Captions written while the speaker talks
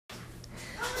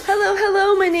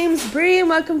Hello, my name's Bree, and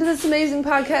welcome to this amazing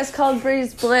podcast called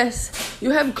Bree's Bliss. You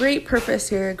have great purpose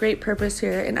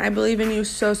here, and I believe in you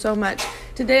so much.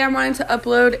 Today, I'm wanting to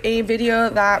upload a video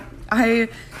that I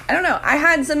don't know, I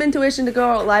had some intuition to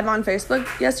go live on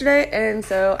Facebook yesterday, and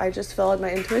so I just followed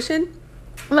my intuition,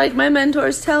 like my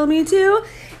mentors tell me to,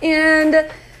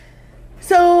 and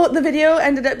so the video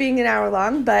ended up being an hour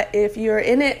long, but if you're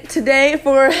in it today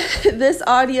for this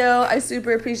audio, I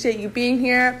super appreciate you being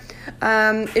here.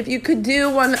 If you could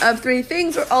do one of three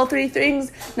things or all three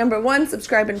things: number 1,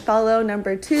 subscribe and follow;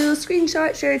 number 2,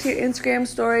 screenshot, share it to your Instagram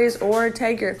stories, or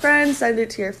tag your friends, send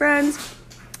it to your friends;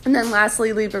 and then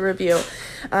lastly, leave a review.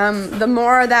 The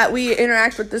more that we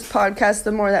interact with this podcast,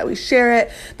 the more that we share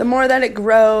it, the more that it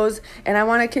grows. And I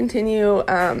want to continue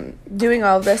doing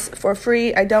all of this for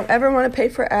free. I don't ever want to pay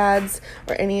for ads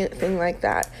or anything like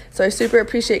that. So I super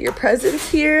appreciate your presence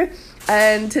here.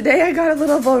 And today I got a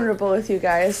little vulnerable with you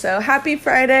guys. So happy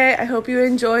Friday. I hope you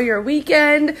enjoy your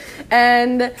weekend.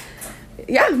 And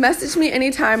yeah, message me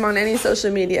anytime on any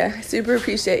social media. I super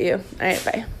appreciate you. All right,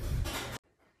 bye.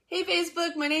 Hey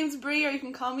Facebook, my name's Bree, or you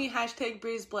can call me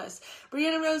 #Bree's Bliss.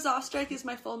 Brianna Rose Ostrich is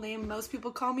my full name. Most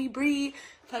people call me Bree.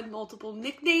 I've had multiple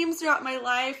nicknames throughout my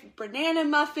life: Banana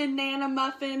Muffin, Nana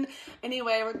Muffin.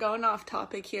 Anyway, we're going off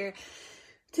topic here.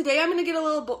 Today I'm going to get a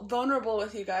little vulnerable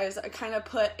with you guys. I kind of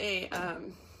put a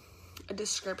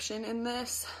description in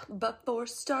this. Before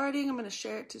starting, I'm going to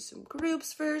share it to some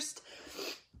groups first.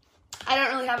 I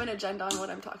don't really have an agenda on what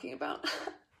I'm talking about.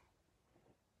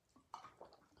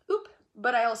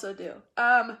 But I also do.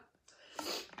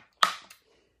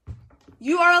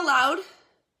 You are allowed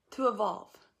to evolve.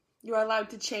 You are allowed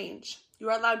to change. You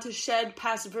are allowed to shed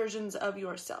past versions of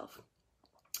yourself.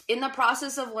 In the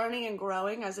process of learning and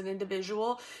growing as an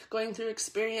individual, going through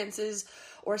experiences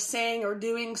or saying or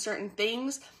doing certain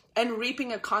things and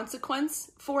reaping a consequence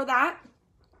for that,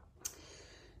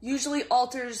 usually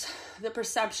alters the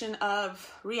perception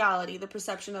of reality, the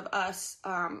perception of us,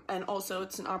 and also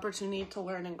it's an opportunity to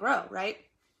learn and grow, right?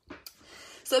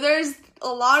 So there's a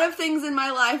lot of things in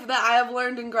my life that I have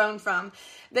learned and grown from.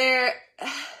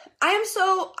 I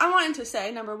wanted to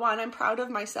say, number 1, I'm proud of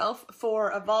myself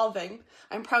for evolving.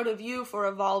 I'm proud of you for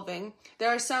evolving. There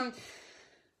are some,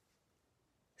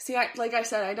 like I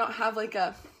said, I don't have like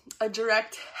a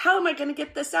direct, how am I going to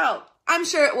get this out? I'm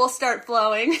sure it will start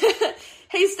flowing.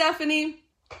 Hey, Stephanie.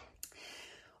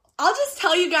 I'll just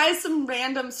tell you guys some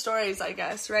random stories, I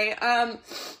guess, right?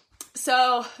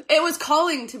 So it was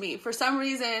calling to me. For some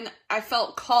reason, I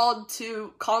felt called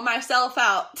to call myself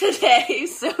out today.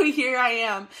 So here I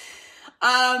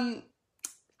am.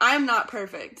 I'm not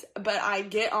perfect, but I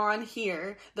get on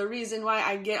here. The reason why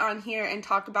I get on here and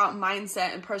talk about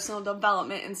mindset and personal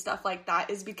development and stuff like that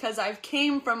is because I've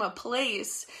came from a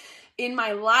place in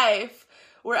my life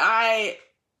where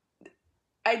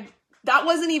that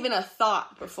wasn't even a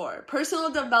thought before.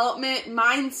 Personal development,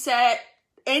 mindset,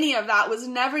 any of that was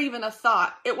never even a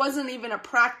thought. It wasn't even a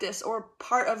practice or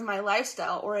part of my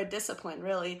lifestyle or a discipline,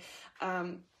 really.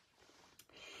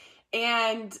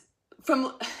 And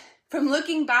from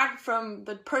looking back from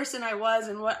the person I was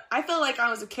and what I feel like,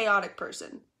 I was a chaotic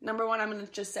person. Number 1, I'm going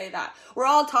to just say that. We're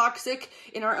all toxic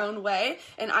in our own way,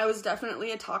 and I was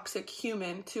definitely a toxic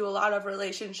human to a lot of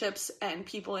relationships and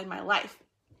people in my life.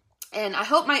 And I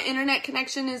hope my internet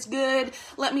connection is good.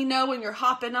 Let me know when you're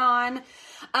hopping on.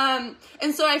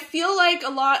 And so I feel like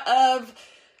a lot of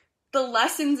the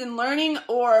lessons in learning,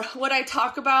 or what I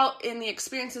talk about in the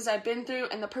experiences I've been through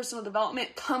and the personal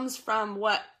development, comes from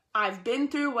what I've been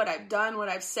through, what I've done, what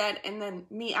I've said, and then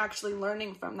me actually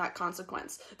learning from that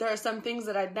consequence. There are some things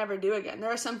that I'd never do again.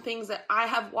 There are some things that I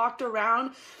have walked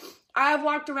around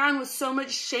with so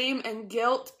much shame and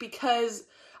guilt, because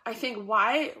I think,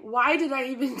 why did I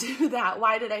even do that?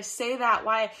 Why did I say that?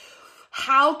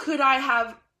 How could I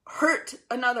have hurt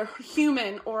another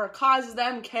human or cause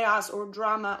them chaos or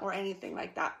drama or anything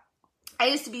like that? I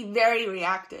used to be very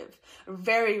reactive,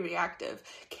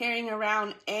 carrying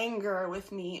around anger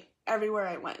with me everywhere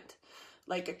I went,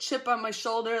 like a chip on my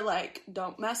shoulder, like,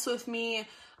 don't mess with me.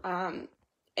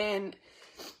 And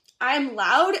I'm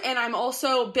loud, and I'm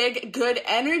also big, good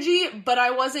energy, but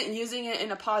I wasn't using it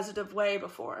in a positive way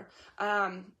before.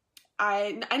 I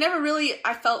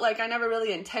felt like I never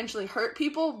really intentionally hurt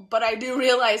people, but I do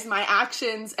realize my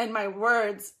actions and my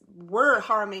words were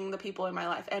harming the people in my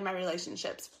life and my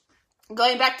relationships.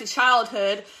 Going back to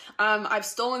childhood, I've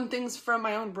stolen things from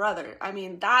my own brother. I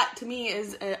mean, that to me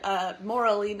is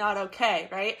morally not okay,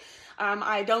 right?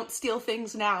 I don't steal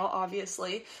things now,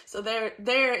 obviously. So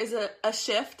there is a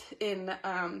shift in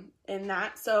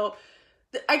that. So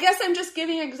I guess I'm just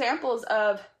giving examples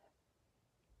of,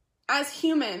 as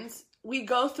humans, we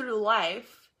go through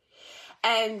life,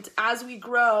 and as we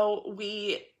grow,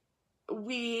 we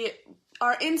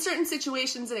are in certain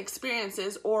situations and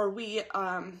experiences, or we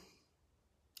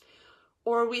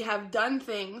have done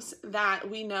things that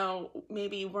we know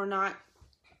maybe were not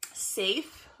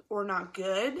safe or not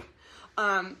good.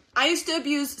 I used to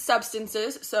abuse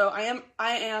substances, so I'm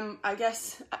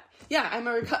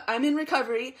in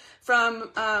recovery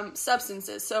from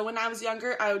substances. So when I was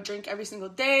younger, I would drink every single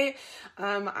day.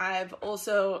 I've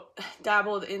also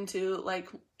dabbled into, like,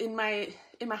 in my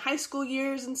high school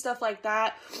years and stuff like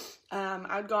that.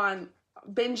 I'd go on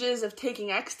binges of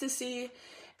taking ecstasy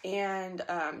and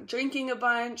drinking a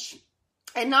bunch.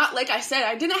 And not, like I said,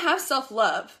 I didn't have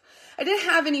self-love. I didn't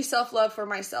have any self-love for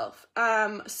myself.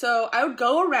 So I would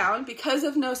go around, because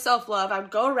of no self-love, I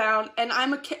would go around, and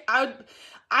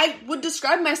I would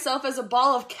describe myself as a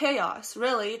ball of chaos,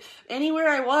 really. Anywhere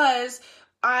I was,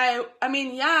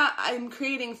 I'm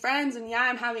creating friends, and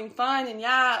I'm having fun, and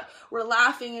we're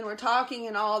laughing and we're talking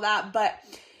and all that, but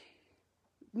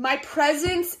my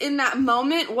presence in that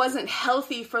moment wasn't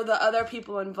healthy for the other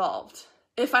people involved,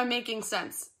 if I'm making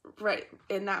sense right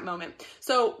in that moment.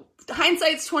 So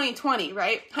hindsight's 2020,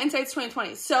 right? Hindsight's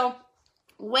 2020. So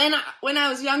when I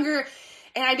was younger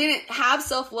and I didn't have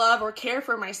self-love or care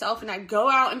for myself, and I'd go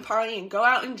out and party and go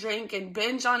out and drink and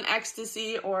binge on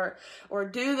ecstasy or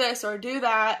do this or do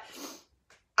that,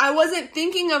 I wasn't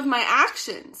thinking of my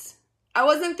actions. I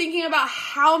wasn't thinking about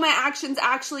how my actions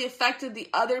actually affected the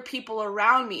other people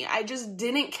around me. I just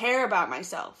didn't care about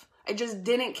myself. I just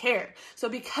didn't care. So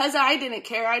because I didn't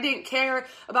care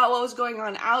about what was going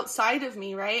on outside of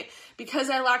me, right? Because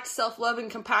I lacked self-love and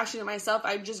compassion in myself,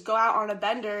 I'd just go out on a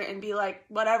bender and be like,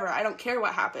 whatever, I don't care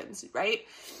what happens, right?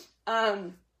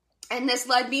 And this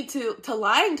led me to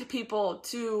lying to people,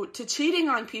 to cheating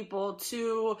on people,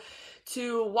 to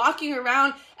walking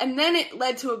around, and then it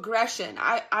led to aggression.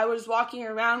 I was walking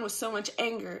around with so much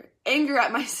anger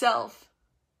at myself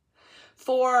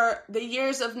for the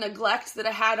years of neglect that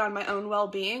I had on my own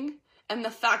well-being, and the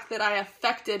fact that I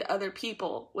affected other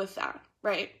people with that,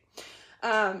 right?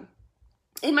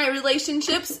 In my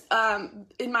relationships,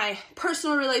 in my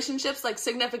personal relationships, like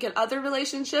significant other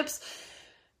relationships,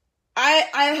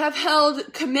 I have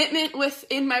held commitment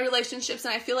within my relationships,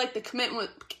 and I feel like the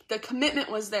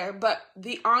commitment was there, but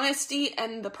the honesty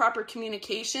and the proper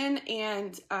communication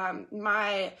and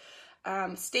my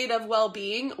state of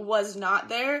well-being was not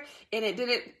there, and it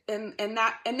didn't,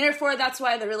 and therefore that's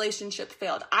why the relationship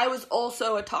failed. I was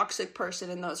also a toxic person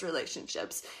in those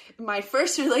relationships. My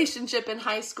first relationship in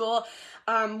high school,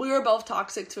 we were both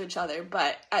toxic to each other,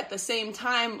 but at the same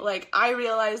time, like, I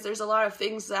realized there's a lot of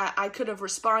things that I could have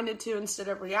responded to instead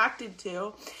of reacted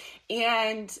to.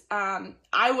 And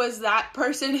I was that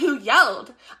person who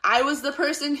yelled. I was the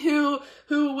person who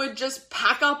would just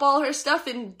pack up all her stuff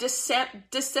in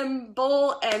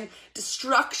dissemble and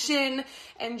destruction,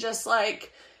 and just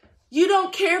like, you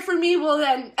don't care for me, well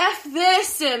then F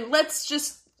this, and let's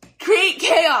just create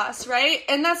chaos, right?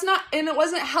 And it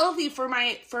wasn't healthy for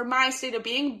my state of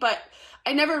being, but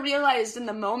I never realized in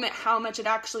the moment how much it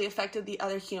actually affected the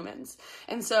other humans.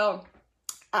 And so,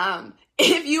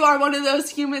 if you are one of those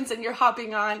humans and you're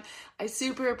hopping on, I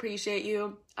super appreciate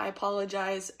you. I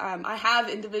apologize. I have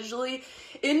individually,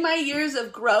 in my years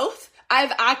of growth,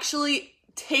 I've actually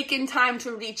taken time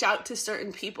to reach out to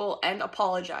certain people and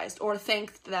apologized or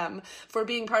thanked them for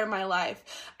being part of my life,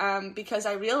 because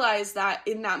I realized that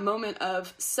in that moment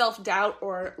of self-doubt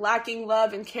or lacking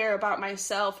love and care about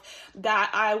myself, that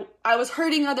I was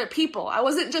hurting other people. I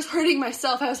wasn't just hurting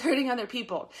myself, I was hurting other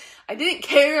people. I didn't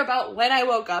care about when I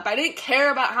woke up. I didn't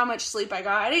care about how much sleep I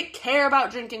got. I didn't care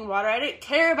about drinking water. I didn't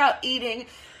care about eating.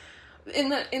 In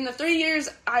the 3 years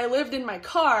I lived in my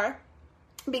car,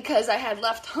 because I had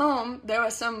left home, there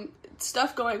was some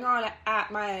stuff going on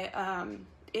at my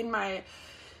in my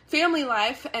family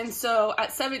life, and so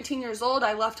at 17 years old,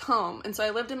 I left home, and so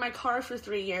I lived in my car for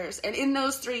 3 years, and in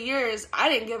those 3 years, I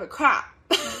didn't give a crap.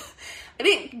 I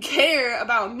didn't care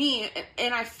about me,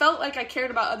 and I felt like I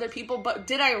cared about other people, but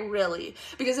did I really?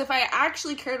 Because if I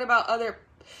actually cared about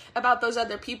those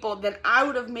other people, then I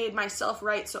would have made myself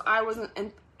right, so I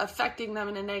wasn't affecting them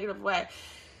in a negative way.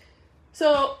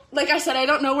 So, like I said, I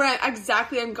don't know where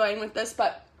exactly I'm going with this,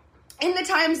 but in the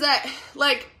times that,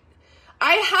 like,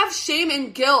 I have shame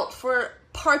and guilt for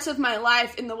parts of my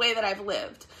life in the way that I've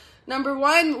lived. Number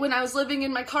one, when I was living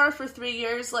in my car for 3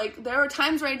 years, like, there were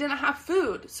times where I didn't have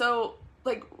food. So,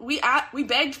 like, we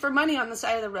begged for money on the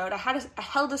side of the road. I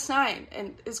held a sign,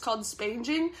 and it's called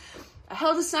spanging. I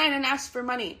held a sign and asked for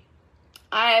money.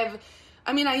 I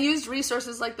used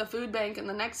resources like the food bank and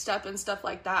the Next Step and stuff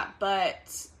like that,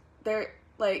 but they're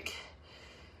like,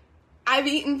 I've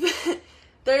eaten,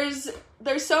 there's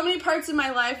so many parts in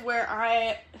my life where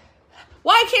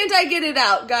why can't I get it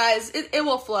out, guys? It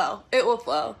will flow. It will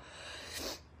flow.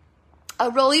 A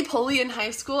roly-poly in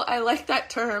high school. I like that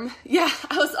term. Yeah,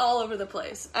 I was all over the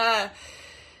place. An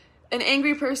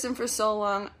angry person for so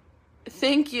long.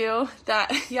 Thank you.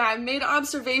 I made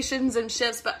observations and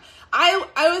shifts, but I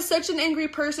was such an angry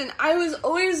person. I was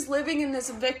always living in this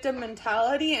victim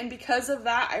mentality, and because of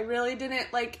that, I really didn't,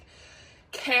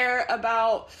 care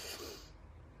about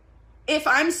if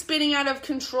I'm spinning out of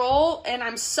control and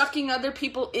I'm sucking other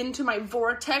people into my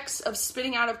vortex of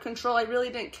spinning out of control. I really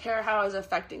didn't care how I was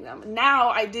affecting them.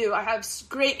 Now I do. I have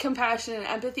great compassion and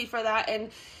empathy for that,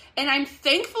 and I'm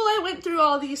thankful I went through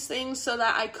all these things so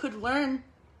that I could learn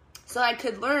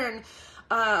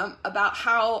about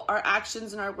how our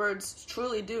actions and our words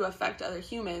truly do affect other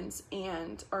humans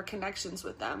and our connections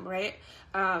with them, right?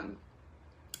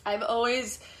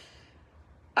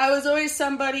 I was always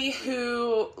somebody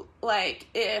who,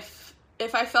 if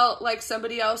I felt like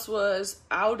somebody else was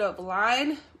out of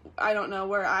line, I don't know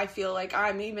where I feel like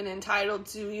I'm even entitled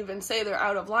to even say they're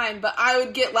out of line, but I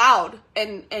would get loud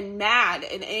and mad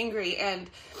and angry, and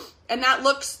that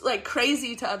looks like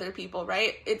crazy to other people,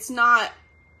 right? It's not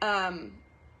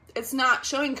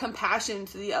showing compassion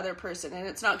to the other person, and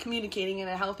it's not communicating in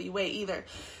a healthy way either.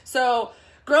 So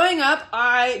growing up,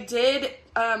 I did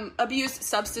abuse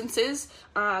substances.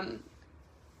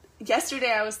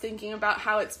 Yesterday I was thinking about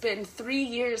how it's been 3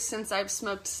 years since I've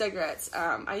smoked cigarettes.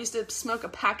 I used to smoke a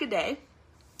pack a day.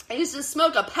 I used to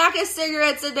smoke a pack of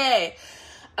cigarettes a day.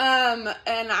 And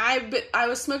I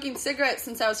was smoking cigarettes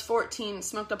since I was 14,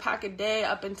 smoked a pack a day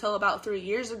up until about 3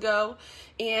 years ago,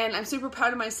 and I'm super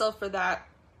proud of myself for that.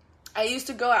 I used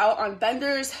to go out on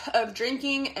benders of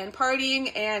drinking and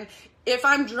partying, and if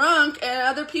I'm drunk and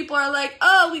other people are like,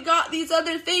 oh, we got these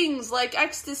other things like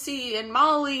ecstasy and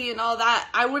Molly and all that,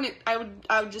 I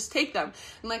would just take them.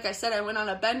 And like I said, I went on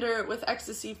a bender with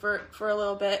ecstasy for a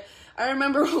little bit. I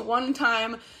remember one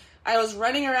time I was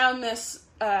running around this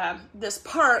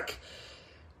park.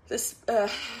 I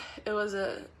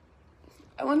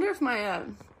wonder if my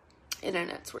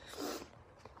internet's working.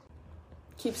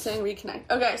 Keep saying reconnect.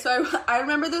 Okay, so I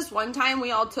remember this one time we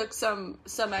all took some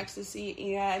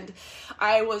ecstasy, and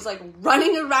I was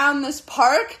running around this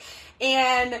park,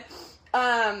 and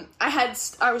I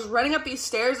was running up these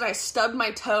stairs, and I stubbed my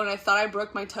toe, and I thought I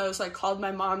broke my toe, so I called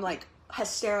my mom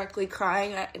hysterically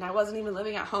crying, and I wasn't even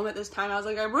living at home at this time. I was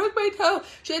like, I broke my toe.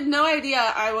 She had no idea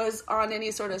I was on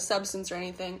any sort of substance or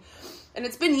anything. And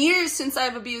it's been years since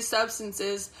I've abused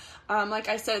substances. Like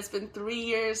I said, it's been 3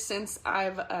 years since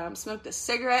I've smoked a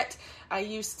cigarette. I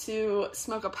used to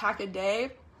smoke a pack a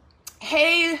day.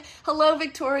 Hey, hello,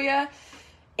 Victoria.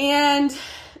 And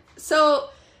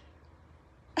so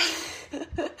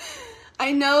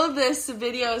I know this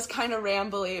video is kind of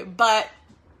rambly, but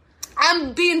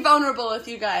I'm being vulnerable with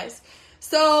you guys.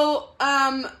 So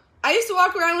I used to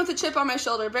walk around with a chip on my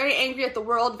shoulder, very angry at the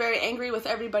world, very angry with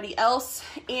everybody else.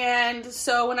 And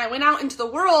so when I went out into the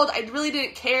world, I really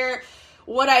didn't care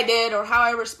what I did or how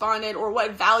I responded or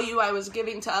what value I was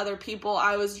giving to other people.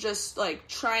 I was just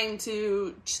trying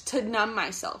to numb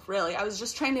myself, really. I was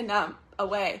just trying to numb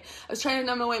away. I was trying to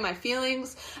numb away my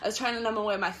feelings. I was trying to numb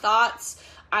away my thoughts.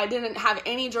 I didn't have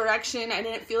any direction. I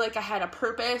didn't feel like I had a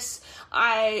purpose.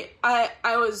 I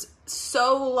was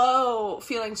so low,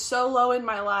 feeling so low in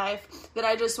my life that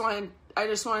I just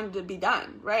wanted to be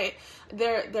done, right?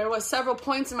 There was several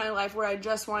points in my life where I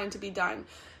just wanted to be done.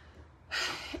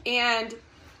 And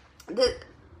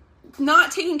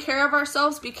not taking care of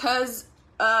ourselves because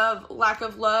of lack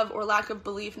of love or lack of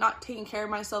belief, not taking care of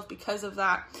myself because of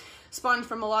that, spawned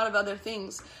from a lot of other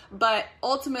things. But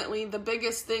ultimately, the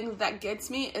biggest thing that gets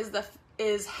me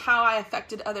is how I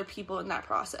affected other people in that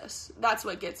process. That's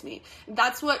what gets me.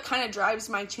 That's what kind of drives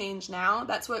my change now.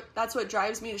 That's what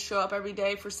drives me to show up every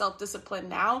day for self-discipline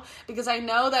now, because I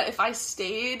know that if I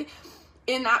stayed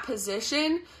in that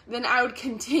position, then I would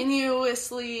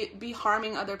continuously be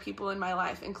harming other people in my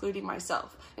life, including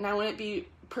myself, and I wouldn't be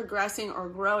progressing or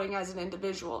growing as an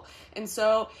individual. And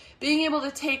so being able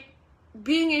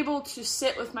to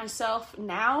sit with myself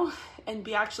now and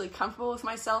be actually comfortable with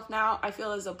myself now, I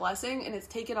feel is a blessing, and it's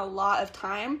taken a lot of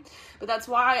time, but that's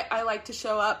why I like to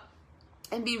show up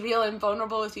and be real and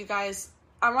vulnerable with you guys.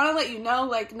 I want to let you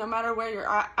know, no matter where you're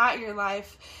at in your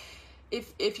life,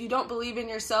 if you don't believe in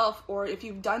yourself, or if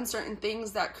you've done certain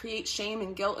things that create shame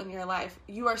and guilt in your life,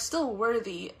 you are still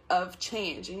worthy of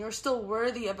change, and you're still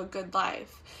worthy of a good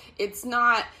life. It's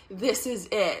not, this is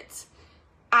it.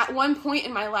 At one point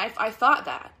in my life, I thought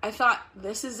that. I thought,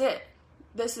 this is it.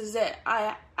 This is it.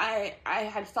 I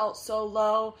had felt so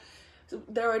low,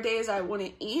 there were days I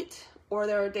wouldn't eat, or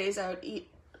there were days I would eat.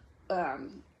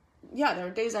 There are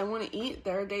days I wouldn't eat.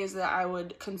 There are days that I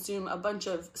would consume a bunch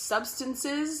of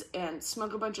substances and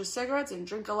smoke a bunch of cigarettes and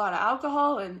drink a lot of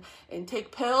alcohol and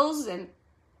take pills and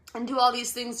do all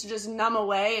these things to just numb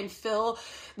away and fill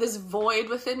this void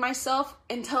within myself,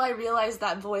 until I realized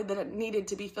that void that it needed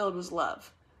to be filled was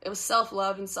love. It was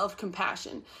self-love and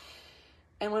self-compassion.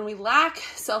 And when we lack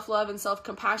self-love and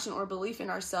self-compassion or belief in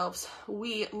ourselves,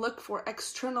 we look for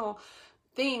external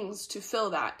things to fill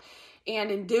that.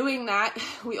 And in doing that,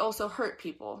 we also hurt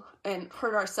people and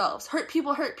hurt ourselves. Hurt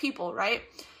people, right?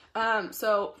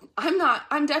 So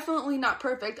I'm definitely not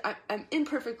perfect. I'm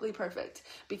imperfectly perfect,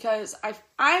 because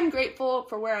I'm grateful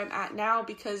for where I'm at now,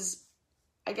 because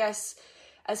I guess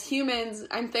as humans,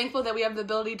 I'm thankful that we have the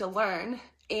ability to learn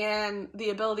and the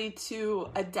ability to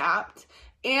adapt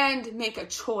and make a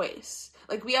choice.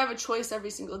 Like, we have a choice every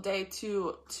single day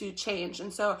to change.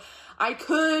 And so I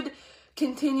could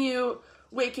continue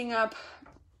waking up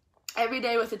every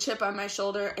day with a chip on my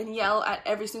shoulder and yell at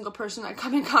every single person I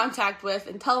come in contact with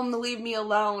and tell them to leave me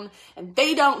alone, and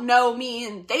they don't know me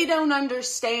and they don't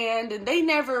understand and they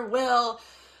never will.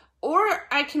 Or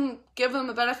I can give them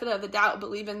the benefit of the doubt,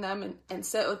 believe in them, and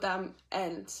sit with them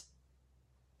and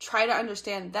try to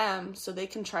understand them so they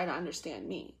can try to understand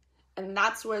me. And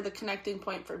that's where the connecting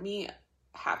point for me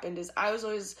happened, is I was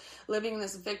always living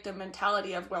this victim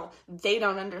mentality of, well, they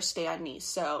don't understand me,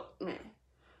 so meh.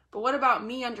 But what about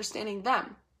me understanding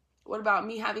them? What about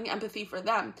me having empathy for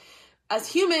them? As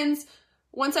humans,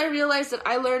 once I realized that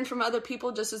I learned from other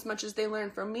people just as much as they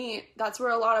learned from me, that's where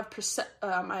a lot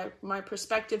of my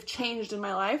perspective changed in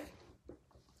my life.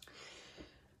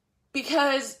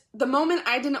 Because the moment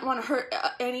I didn't want to hurt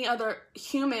any other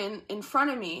human in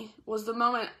front of me was the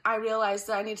moment I realized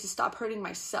that I need to stop hurting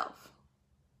myself.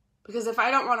 Because if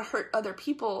I don't want to hurt other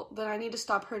people, then I need to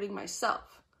stop hurting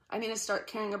myself. I need to start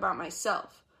caring about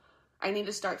myself. I need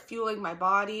to start fueling my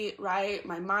body right,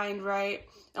 my mind right,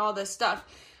 all this stuff.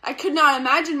 I could not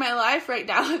imagine my life right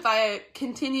now if I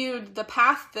continued the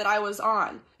path that I was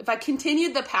on. If I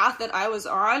continued the path that I was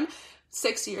on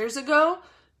 6 years ago,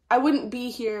 I wouldn't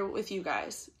be here with you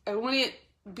guys. I wouldn't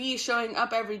be showing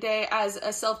up every day as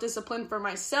a self-discipline for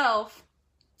myself,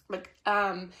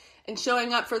 and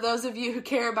showing up for those of you who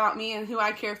care about me and who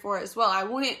I care for as well.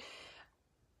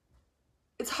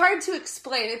 It's hard to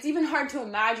explain. It's even hard to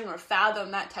imagine or fathom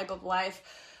that type of life.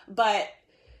 But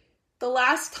the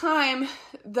last time,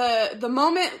 the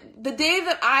day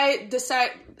that I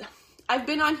decided, I've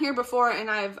been on here before and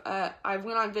I've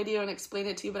went on video and explained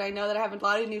it to you, but I know that I have a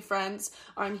lot of new friends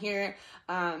on here.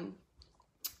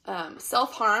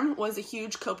 Self-harm was a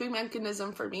huge coping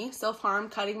mechanism for me. Self-harm,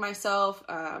 cutting myself,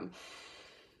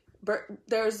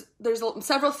 there's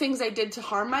several things I did to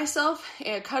harm myself,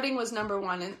 and cutting was number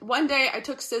one. And one day I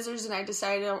took scissors and I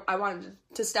decided I wanted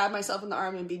to stab myself in the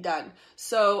arm and be done.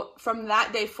 So from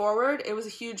that day forward, it was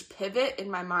a huge pivot in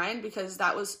my mind, because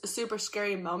that was a super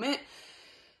scary moment.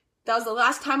 That was the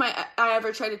last time I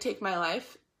ever tried to take my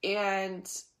life, and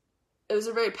it was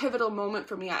a very pivotal moment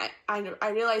for me. I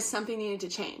realized something needed to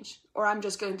change, or I'm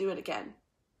just going to do it again.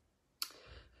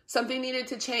 Something needed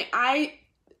to change.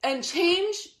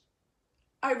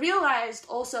 I realized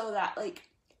also that, like,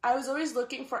 I was always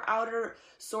looking for outer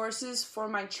sources for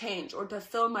my change or to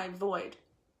fill my void.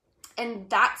 And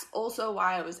that's also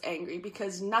why I was angry,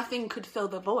 because nothing could fill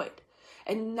the void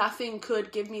and nothing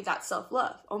could give me that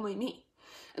self-love, only me.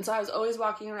 And so I was always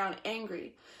walking around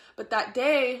angry. But that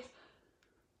day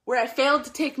where I failed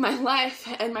to take my life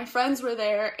and my friends were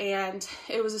there and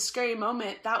it was a scary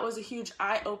moment, that was a huge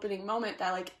eye-opening moment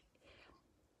that, like,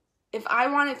 if I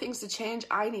wanted things to change,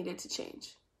 I needed to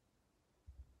change.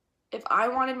 If I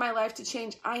wanted my life to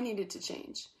change, I needed to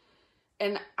change.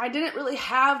 And I didn't really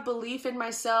have belief in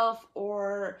myself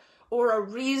or a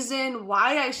reason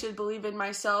why I should believe in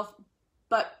myself,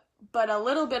 but a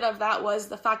little bit of that was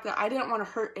the fact that I didn't want to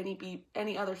hurt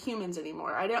any other humans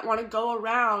anymore. I didn't want to go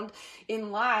around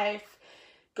in life,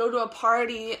 go to a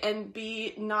party and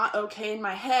be not okay in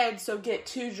my head, so get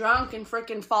too drunk and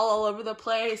freaking fall all over the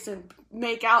place and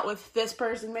make out with this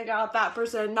person, make out with that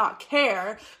person, and not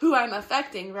care who I'm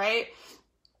affecting, right?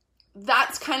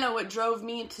 That's kind of what drove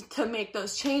me to make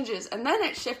those changes. And then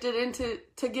it shifted into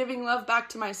giving love back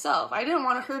to myself. I didn't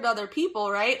want to hurt other people,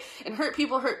 right? And hurt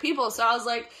people. So I was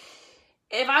like,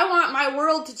 if I want my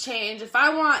world to change, if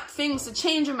I want things to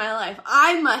change in my life,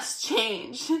 I must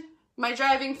change. My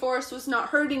driving force was not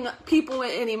hurting people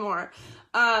anymore.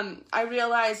 I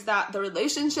realized that the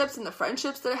relationships and the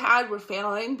friendships that I had were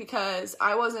failing because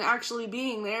I wasn't actually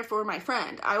being there for my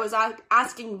friend. I was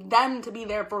asking them to be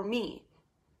there for me.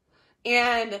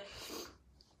 And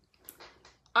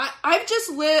I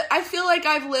feel like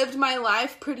I've lived my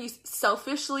life pretty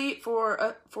selfishly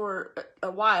for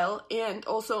a while, and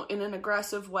also in an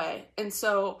aggressive way. And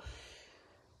so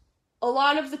a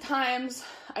lot of the times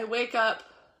I wake up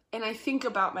and I think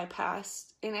about my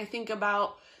past, and I think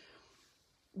about,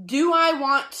 do I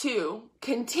want to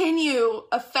continue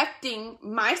affecting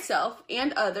myself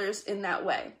and others in that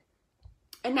way?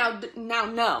 And now,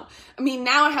 no. I mean,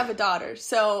 now I have a daughter,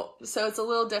 so it's a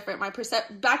little different.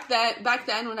 Back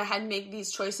then, when I had to make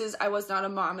these choices, I was not a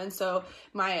mom, and so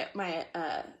my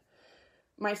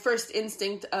first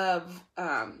instinct of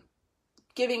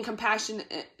giving compassion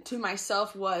to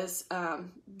myself was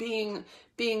being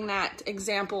that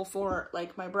example for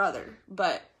like my brother.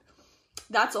 But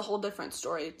that's a whole different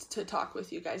story to talk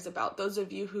with you guys about. Those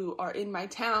of you who are in my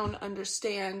town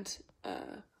understand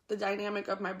the dynamic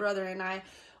of my brother and I,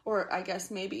 or I guess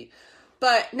maybe.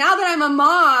 But now that I'm a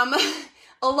mom,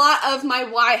 a lot of my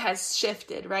why has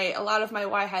shifted, right? A lot of my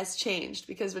why has changed,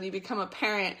 because when you become a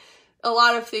parent, a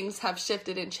lot of things have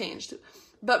shifted and changed.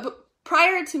 But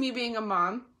prior to me being a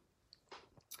mom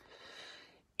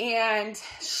and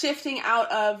shifting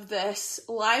out of this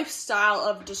lifestyle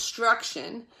of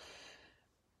destruction,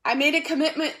 I made a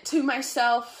commitment to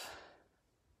myself,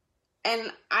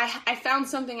 and I found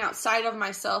something outside of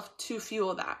myself to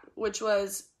fuel that, which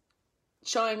was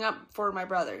showing up for my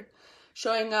brother,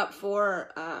 showing up for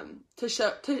to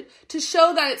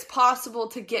show that it's possible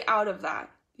to get out of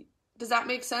that. Does that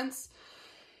make sense?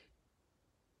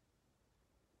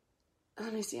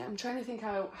 Let me see. I'm trying to think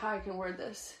how I can word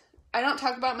this. I don't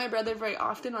talk about my brother very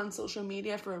often on social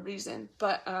media for a reason,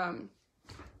 but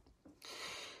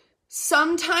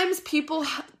sometimes people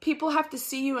have to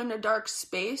see you in a dark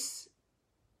space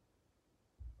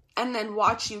and then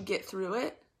watch you get through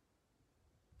it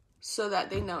so that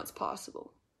they know it's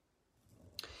possible.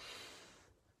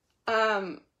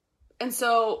 And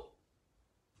so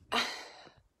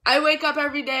I wake up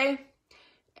every day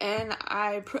and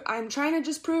I'm trying to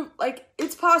just prove, like,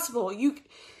 it's possible.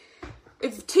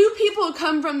 If two people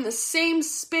come from the same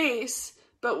space,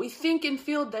 but we think and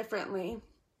feel differently,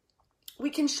 we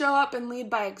can show up and lead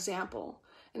by example.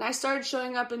 And I started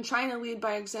showing up and trying to lead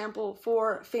by example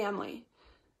for family.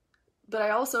 But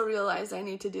I also realized I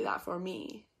need to do that for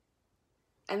me.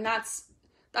 And that's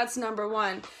number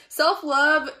one.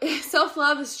 Self-love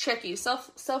is tricky.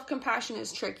 Self-compassion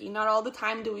is tricky. Not all the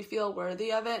time do we feel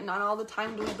worthy of it. Not all the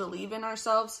time do we believe in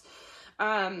ourselves.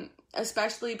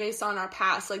 Especially based on our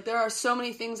past. Like, there are so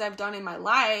many things I've done in my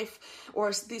life,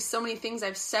 or so many things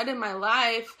I've said in my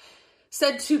life,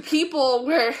 said to people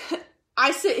where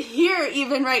I sit here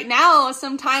even right now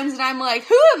sometimes and I'm like,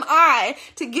 who am I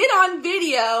to get on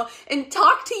video and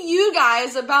talk to you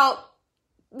guys about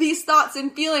these thoughts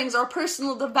and feelings or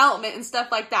personal development and stuff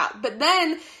like that? But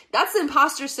then that's the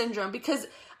imposter syndrome, because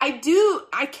I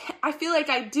feel like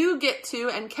I do get to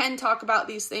and can talk about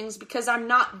these things because I'm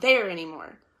not there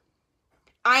anymore.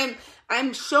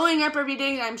 I'm showing up every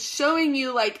day and I'm showing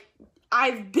you, like,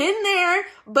 I've been there,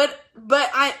 but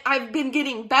I've been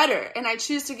getting better, and I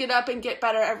choose to get up and get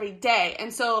better every day.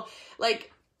 And so,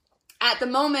 like, at the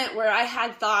moment where I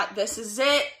had thought, this is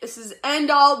it, this is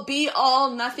end all, be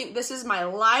all, nothing, this is my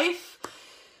life.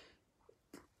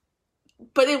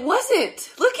 But it wasn't.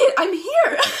 I'm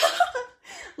here.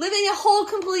 Living a whole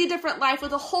completely different life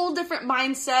with a whole different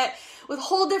mindset, with a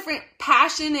whole different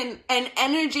passion and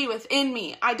energy within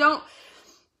me.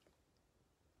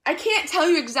 I can't tell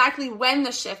you exactly when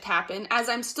the shift happened, as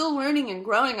I'm still learning and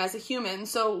growing as a human.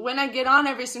 So when I get on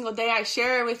every single day, I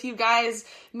share with you guys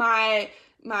my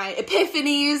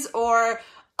epiphanies, or,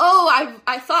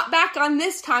 I thought back on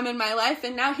this time in my life,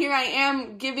 and now here I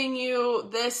am giving you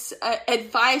this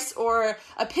advice or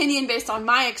opinion based on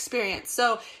my experience.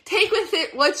 So take with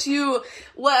it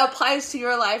what applies to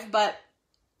your life, but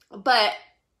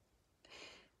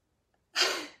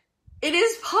it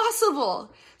is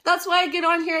possible. That's why I get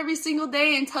on here every single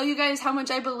day and tell you guys how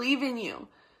much I believe in you.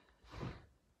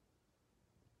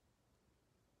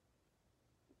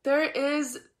 There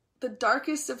is the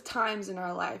darkest of times in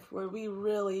our life where we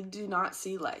really do not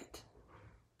see light.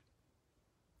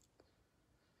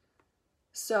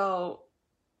 So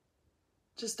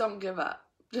just don't give up.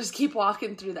 Just keep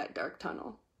walking through that dark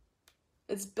tunnel.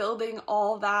 It's building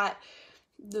all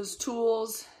those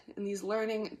tools and these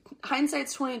learning.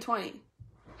 Hindsight's 2020.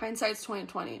 Hindsight's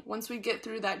 2020. Once we get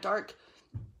through that dark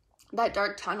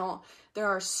tunnel, there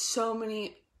are so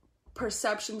many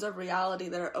perceptions of reality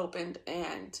that are opened,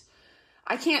 and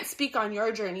I can't speak on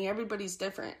your journey. Everybody's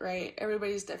different, right?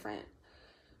 Everybody's different.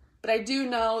 But I do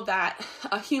know that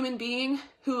a human being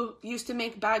who used to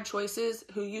make bad choices,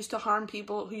 who used to harm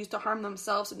people, who used to harm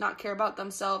themselves and not care about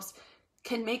themselves,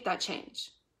 can make that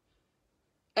change.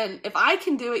 And if I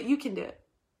can do it, you can do it.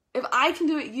 If I can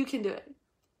do it, you can do it.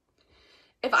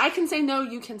 If I can say no,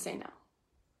 you can say no.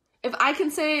 If I can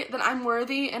say that I'm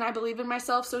worthy and I believe in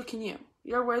myself, so can you.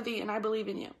 You're worthy and I believe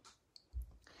in you.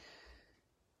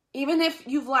 Even if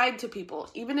you've lied to people,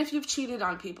 even if you've cheated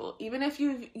on people, even if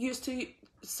you've used to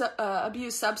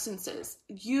abuse substances,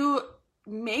 you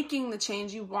making the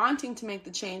change, you wanting to make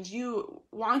the change, you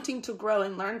wanting to grow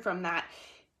and learn from that,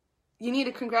 you need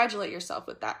to congratulate yourself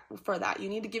for that. You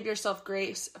need to give yourself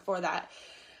grace for that.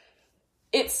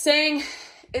 It's saying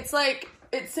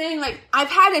I've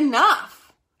had enough.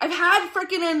 I've had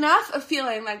freaking enough of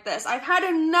feeling like this. I've had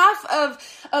enough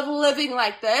of living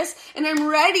like this, and I'm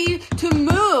ready to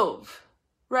move,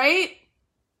 right?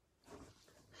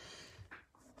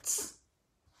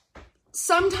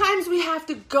 Sometimes we have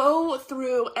to go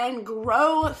through and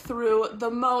grow through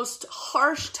the most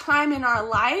harsh time in our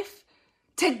life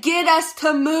to get us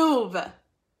to move.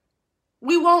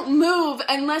 We won't move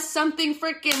unless something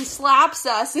freaking slaps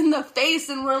us in the face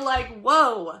and we're like,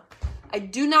 whoa, I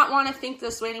do not want to think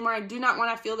this way anymore. I do not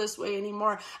want to feel this way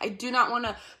anymore. I do not want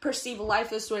to perceive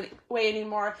life this way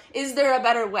anymore. Is there a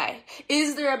better way?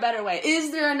 Is there a better way?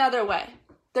 Is there another way?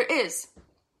 There is.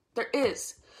 There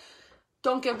is.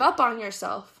 Don't give up on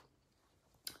yourself.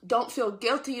 Don't feel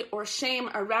guilty or shame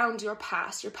around your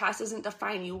past. Your past doesn't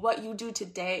define you. What you do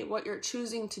today, what you're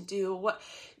choosing to do, what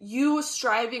you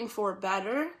striving for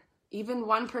better, even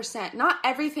 1%. Not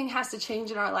everything has to change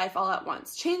in our life all at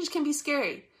once. Change can be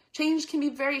scary. Change can be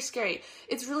very scary.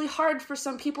 It's really hard for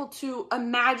some people to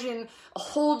imagine a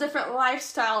whole different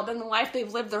lifestyle than the life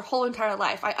they've lived their whole entire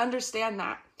life. I understand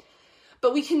that.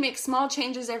 But we can make small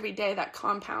changes every day that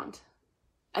compound.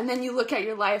 And then you look at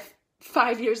your life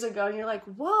 5 years ago and you're like,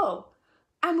 whoa,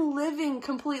 I'm living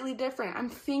completely different. I'm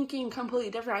thinking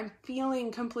completely different. I'm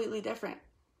feeling completely different.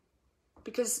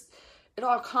 Because it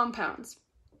all compounds.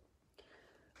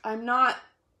 I'm not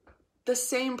the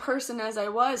same person as I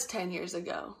was 10 years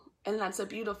ago. And that's a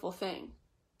beautiful thing.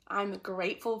 I'm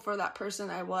grateful for that person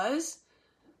I was.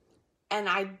 And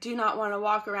I do not want to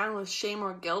walk around with shame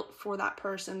or guilt for that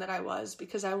person that I was,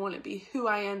 because I want to be who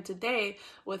I am today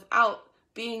without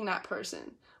being that person,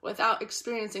 without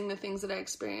experiencing the things that I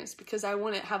experienced, because I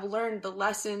wouldn't have learned the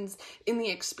lessons in the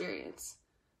experience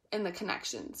and the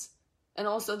connections and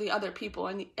also the other people.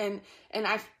 And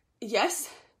yes,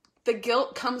 the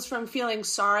guilt comes from feeling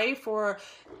sorry for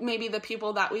maybe the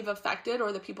people that we've affected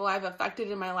or the people I've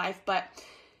affected in my life. But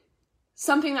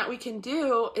something that we can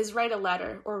do is write a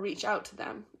letter or reach out to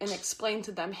them and explain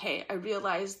to them, hey, I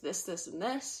realized this, this, and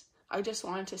this. I just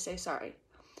wanted to say sorry.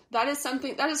 That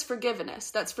is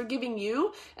forgiveness. That's forgiving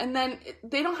you. And then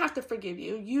they don't have to forgive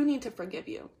you. You need to forgive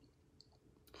you.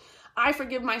 I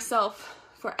forgive myself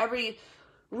for every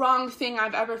wrong thing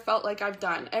I've ever felt like I've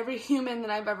done, every human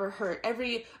that I've ever hurt,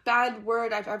 every bad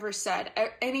word I've ever said,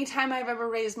 anytime I've ever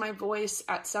raised my voice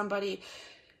at somebody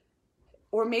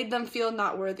or made them feel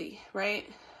not worthy, right?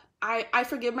 I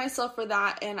forgive myself for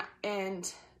that,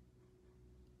 and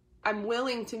I'm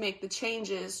willing to make the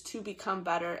changes to become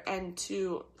better and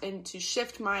to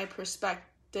shift my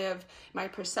perspective, my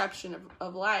perception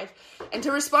of life, and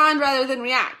to respond rather than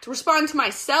react. Respond to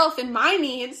myself and my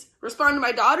needs, respond to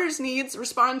my daughter's needs,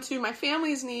 respond to my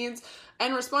family's needs,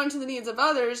 and respond to the needs of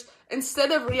others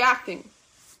instead of reacting.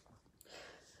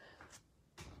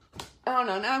 I don't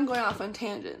know, now I'm going off on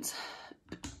tangents.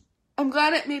 I'm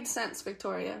glad it made sense,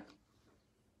 Victoria.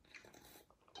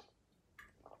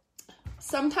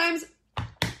 Sometimes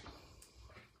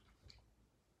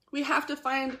we have to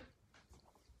find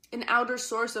an outer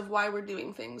source of why we're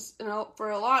doing things. You know, for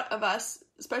a lot of us,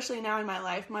 especially now in my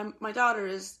life, my daughter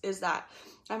is that.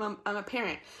 I'm a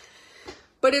parent.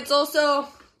 But it's also,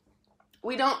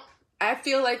 I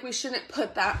feel like we shouldn't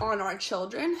put that on our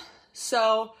children.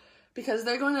 So, because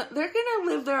they're gonna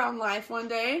live their own life one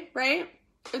day, right?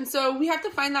 And so we have to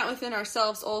find that within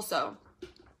ourselves also.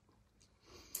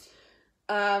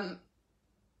 I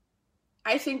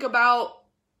think about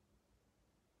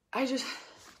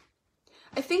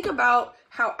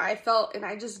how I felt, and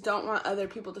I just don't want other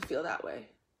people to feel that way.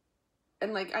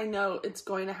 And like, I know it's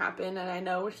going to happen, and I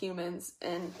know we're humans,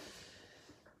 and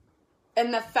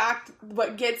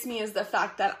what gets me is the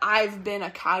fact that I've been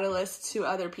a catalyst to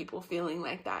other people feeling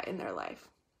like that in their life.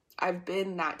 I've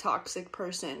been that toxic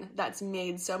person that's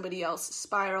made somebody else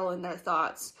spiral in their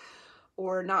thoughts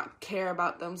or not care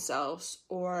about themselves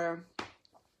or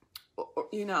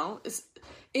you know, it's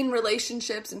in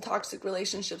relationships and toxic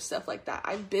relationships, stuff like that.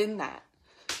 I've been that.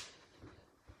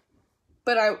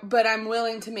 but I'm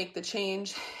willing to make the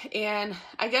change. And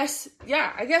I guess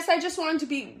I just wanted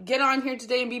to get on here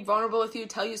today and be vulnerable with you,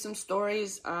 tell you some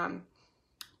stories.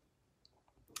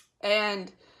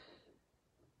 And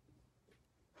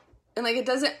like,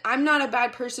 I'm not a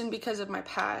bad person because of my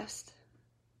past.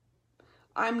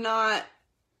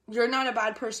 You're not a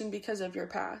bad person because of your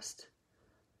past.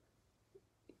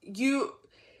 I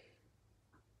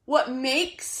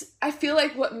feel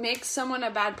like what makes someone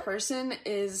a bad person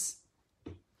is,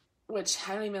 which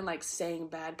I don't even like saying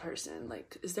bad person.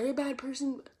 Like, is there a bad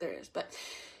person? There is. But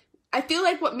I feel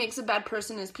like what makes a bad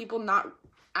person is people not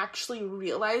actually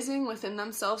realizing within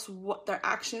themselves what their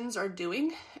actions are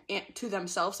doing to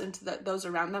themselves and to those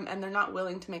around them, and they're not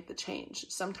willing to make the change.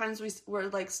 Sometimes we're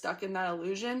like stuck in that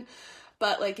illusion.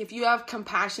 But like, if you have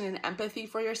compassion and empathy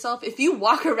for yourself, if you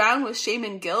walk around with shame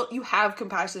and guilt, you have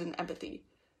compassion and empathy.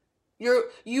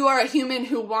 You are a human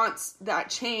who wants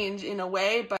that change in a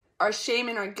way, but our shame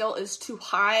and our guilt is too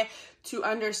high to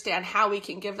understand how we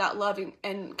can give that love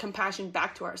and compassion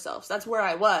back to ourselves. That's where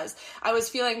I was. I was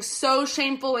feeling so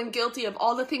shameful and guilty of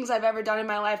all the things I've ever done in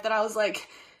my life that I was like,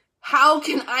 how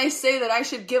can I say that I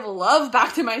should give love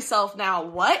back to myself now?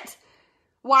 What?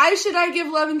 Why should I give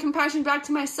love and compassion back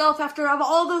to myself after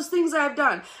all those things that I've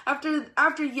done?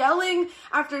 After yelling,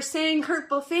 after saying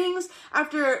hurtful things,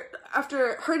 after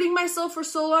hurting myself for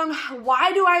so long,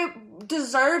 why do I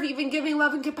deserve even giving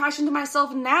love and compassion to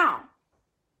myself now?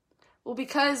 Well,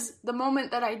 because the moment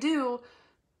that I do,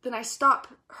 then I stop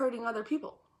hurting other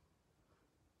people.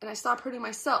 And I stop hurting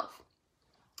myself.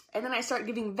 And then I start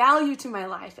giving value to my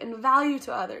life and value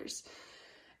to others.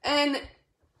 And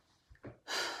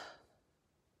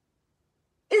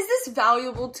is this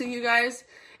valuable to you guys?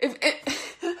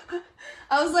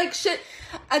 I was like, shit,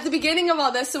 at the beginning of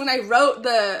all this, so when I wrote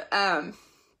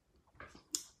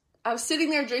I was sitting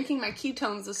there drinking my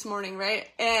ketones this morning, right?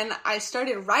 And I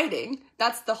started writing.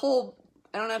 That's the whole,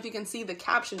 I don't know if you can see the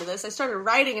caption to this. I started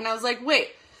writing and I was like, wait,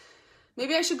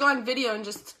 maybe I should go on video and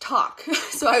just talk.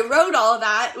 So I wrote all of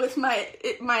that with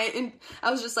I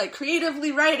was just like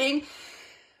creatively writing.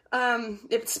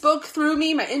 It spoke through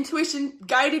me. My intuition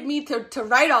guided me to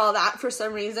write all that for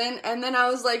some reason. And then I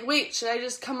was like, wait, should I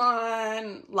just come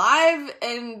on live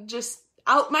and just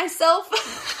out myself?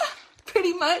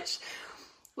 Pretty much.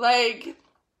 Like,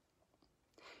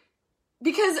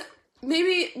 because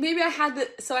maybe I had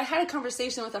I had a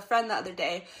conversation with a friend the other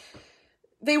day.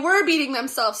 They were beating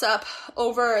themselves up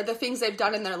over the things they've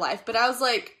done in their life. But I was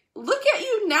like, look at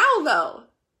you now though.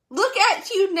 Look at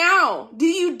you now. Do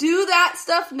you do that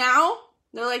stuff now?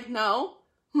 They're like, no.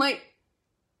 I'm like,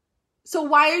 so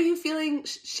why are you feeling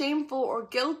shameful or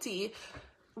guilty?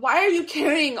 Why are you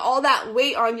carrying all that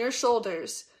weight on your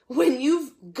shoulders when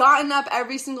you've gotten up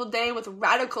every single day with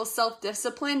radical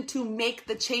self-discipline to make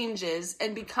the changes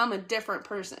and become a different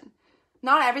person?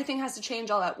 Not everything has to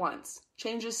change all at once.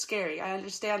 Change is scary. I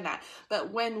understand that.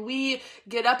 But when we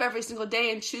get up every single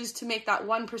day and choose to make that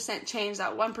 1% change,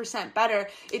 that 1% better,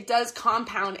 it does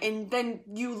compound. And then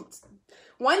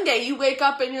one day you wake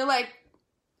up and you're like,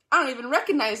 I don't even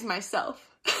recognize myself.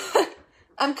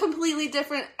 I'm a completely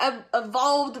different,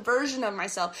 evolved version of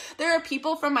myself. There are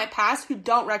people from my past who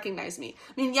don't recognize me.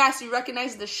 I mean, yes, you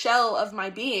recognize the shell of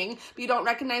my being, but you don't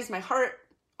recognize my heart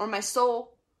or my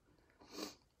soul.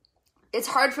 It's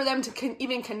hard for them to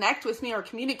even connect with me or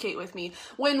communicate with me.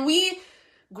 When we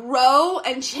grow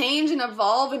and change and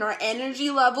evolve and our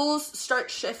energy levels start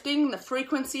shifting, the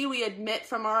frequency we emit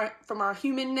from our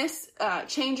humanness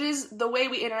changes, the way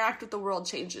we interact with the world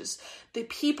changes. The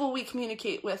people we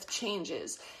communicate with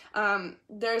changes.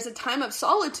 There's a time of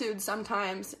solitude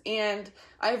sometimes, and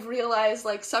I've realized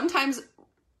like sometimes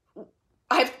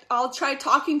I'll try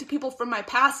talking to people from my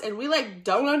past and we like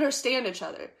don't understand each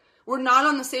other. We're not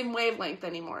on the same wavelength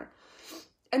anymore.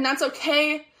 And that's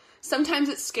okay. Sometimes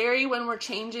it's scary when we're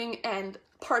changing and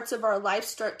parts of our life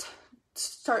start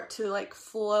to like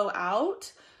flow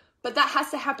out. But that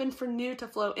has to happen for new to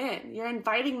flow in. You're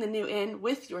inviting the new in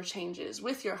with your changes,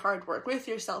 with your hard work, with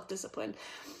your self-discipline.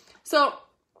 So,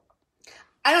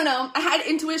 I don't know. I had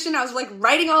intuition. I was like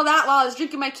writing all that while I was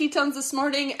drinking my ketones this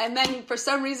morning. And then for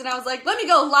some reason I was like, let me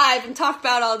go live and talk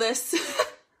about all this.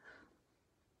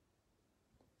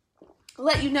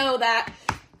 Let you know that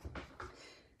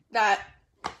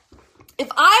if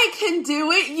I can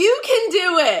do it, you can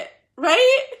do it,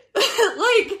 right?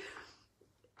 Like,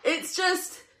 it's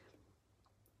just,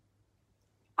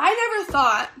 I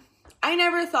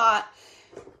never thought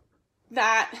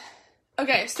that,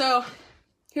 okay, so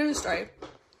here's a story.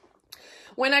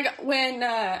 When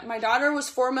my daughter was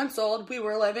 4 months old, we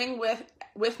were living with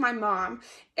with my mom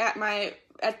at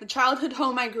the childhood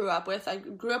home I grew up with. I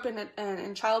grew up in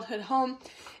a childhood home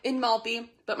in Malpe,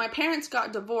 but my parents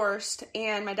got divorced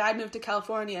and my dad moved to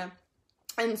California.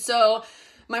 And so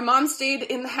my mom stayed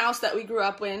in the house that we grew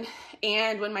up in.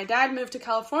 And when my dad moved to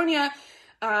California,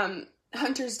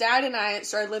 Hunter's dad and I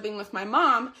started living with my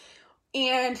mom,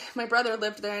 and my brother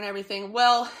lived there and everything.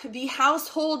 Well, the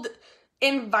household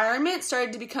environment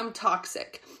started to become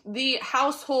toxic. The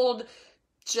household,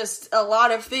 just a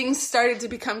lot of things started to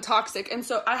become toxic. And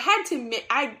so I had to,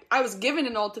 I was given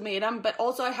an ultimatum, but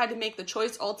also I had to make the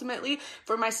choice ultimately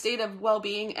for my state of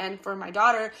well-being and for my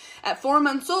daughter. At 4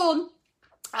 months old,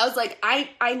 I was like,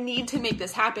 I need to make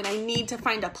this happen. I need to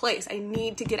find a place. I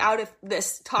need to get out of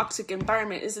this toxic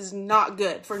environment. This is not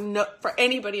good for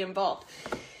anybody involved.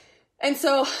 And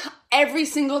so every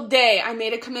single day I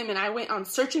made a commitment. I went on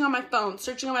searching on my phone,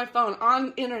 on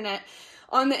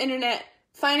the internet,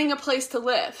 finding a place to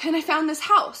live. And I found this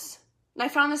house. My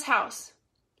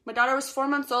daughter was 4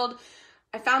 months old.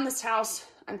 I found this house.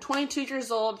 I'm 22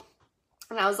 years old.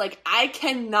 And I was like, I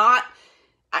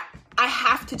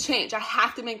have to change. I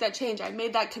have to make that change. I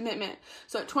made that commitment.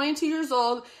 So at 22 years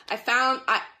old, I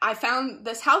found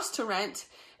this house to rent.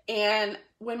 And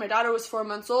when my daughter was 4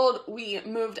 months old, we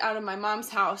moved out of my mom's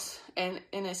house and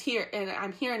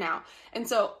I'm here now. And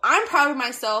so I'm proud of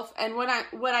myself. And what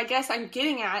I guess I'm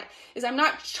getting at is I'm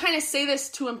not trying to say this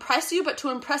to impress you, but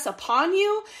to impress upon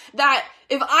you that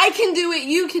if I can do it,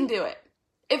 you can do it.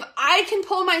 If I can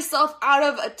pull myself out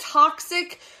of a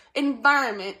toxic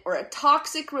environment or a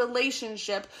toxic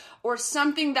relationship or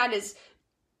something that is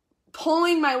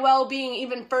pulling my well-being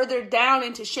even further down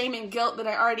into shame and guilt than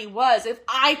I already was, if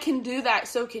I can do that,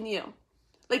 so can you.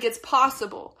 Like, it's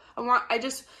possible.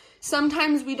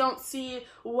 Sometimes we don't see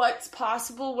what's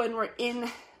possible when we're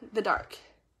in the dark.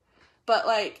 But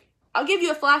like, I'll give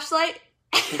you a flashlight.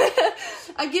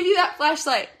 I'll give you that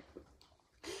flashlight.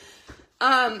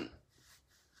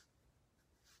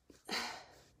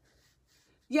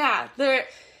 Yeah,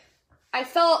 I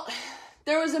felt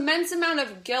there was immense amount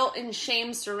of guilt and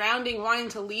shame surrounding wanting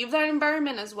to leave that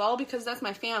environment as well, because that's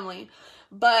my family.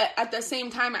 But at the same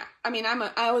time,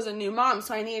 I was a new mom,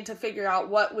 so I needed to figure out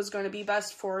what was going to be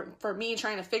best for me,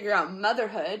 trying to figure out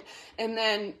motherhood and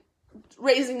then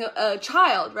raising a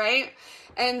child, right?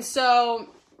 And so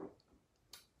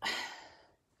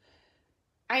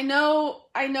I know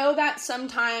that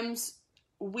sometimes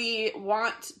we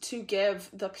want to give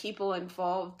the people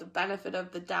involved the benefit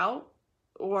of the doubt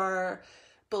or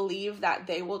believe that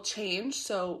they will change.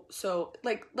 So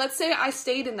like, let's say I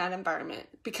stayed in that environment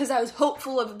because I was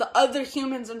hopeful of the other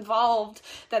humans involved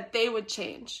that they would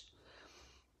change.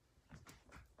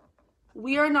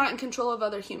 We are not in control of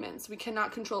other humans. We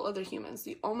cannot control other humans.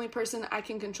 The only person I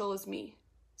can control is me.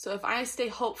 So if I stay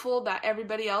hopeful that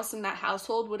everybody else in that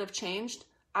household would have changed,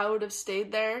 I would have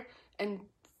stayed there and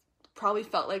probably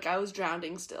felt like I was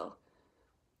drowning still.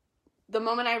 The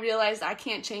moment I realized I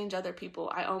can't change other people,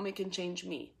 I only can change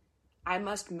me. I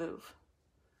must move.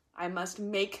 I must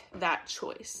make that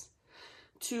choice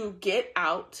to get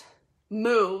out,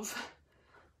 move,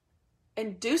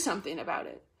 and do something about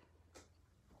it.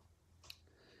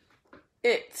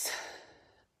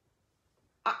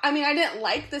 I didn't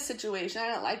like the situation. I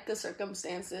didn't like the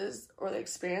circumstances or the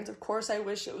experience. Of course, I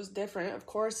wish it was different. Of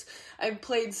course, I've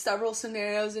played several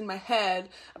scenarios in my head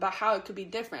about how it could be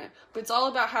different. But it's all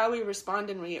about how we respond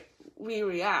and we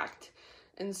react.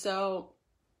 And so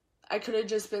I could have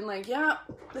just been like, yeah,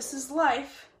 this is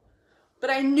life. But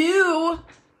I knew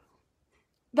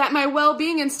that my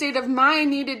well-being and state of mind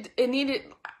needed.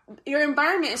 Your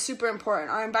environment is super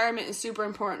important. Our environment is super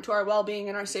important to our well-being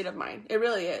and our state of mind. It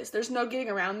really is. There's no getting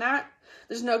around that.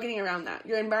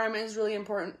 Your environment is really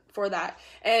important for that.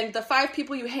 And the 5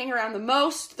 people you hang around the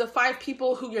most, the 5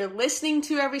 people who you're listening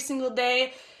to every single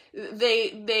day,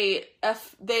 they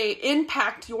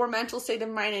impact your mental state of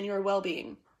mind and your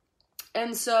well-being.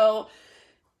 And so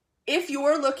if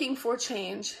you're looking for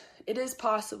change, it is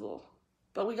possible.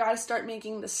 But we got to start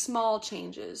making the small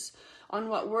changes on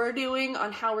what we're doing,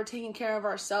 on how we're taking care of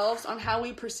ourselves, on how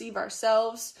we perceive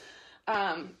ourselves.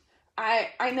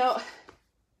 I know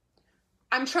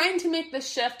I'm trying to make the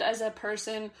shift as a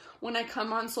person when I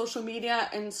come on social media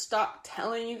and stop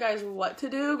telling you guys what to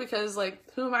do, because like,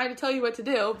 who am I to tell you what to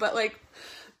do? But like,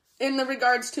 in the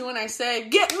regards to when I say,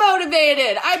 get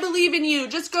motivated, I believe in you,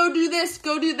 just go do this,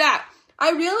 go do that.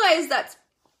 I realize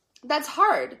that's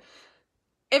hard.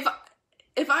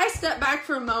 If I step back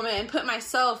for a moment and put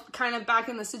myself kind of back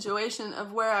in the situation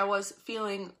of where I was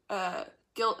feeling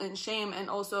guilt and shame and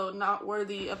also not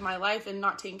worthy of my life and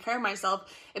not taking care of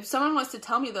myself, if someone was to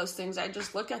tell me those things, I'd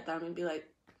just look at them and be like,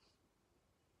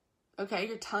 Okay,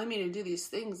 you're telling me to do these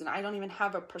things and I don't even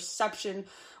have a perception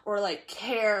or like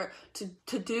care to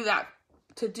do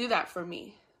that for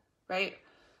me, right?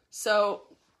 So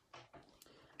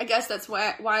I guess that's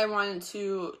why I wanted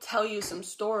to tell you some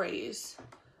stories.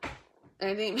 And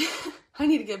I think I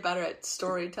need to get better at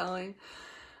storytelling.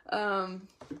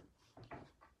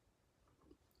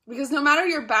 Because no matter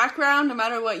your background, no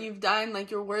matter what you've done,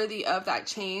 like, you're worthy of that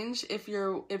change if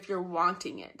you're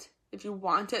wanting it. If you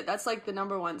want it, that's like the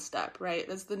number one step, right?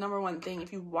 That's the number one thing.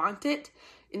 If you want it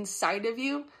inside of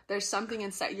you, there's something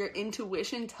inside. Your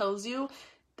intuition tells you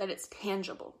that it's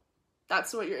tangible.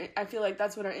 That's what I feel like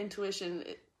that's what our intuition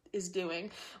is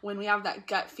doing. When we have that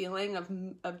gut feeling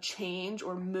of change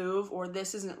or move, or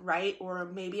this isn't right, or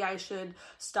maybe I should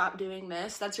stop doing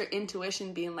this, that's your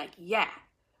intuition being like, yeah,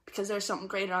 because there's something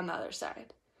greater on the other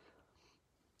side.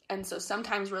 And so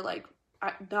sometimes we're like,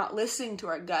 not listening to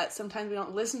our gut. Sometimes we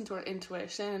don't listen to our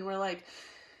intuition, and we're like,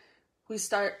 we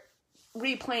start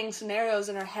replaying scenarios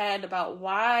in our head about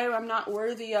why I'm not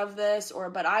worthy of this, or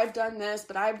but I've done this,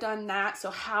 but I've done that, so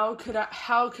how could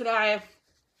I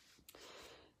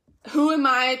who am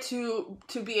I to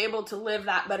be able to live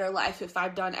that better life if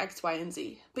I've done X, Y, and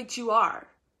Z? But you are.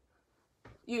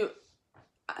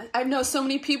 I know so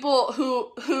many people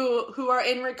who are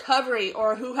in recovery,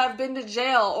 or who have been to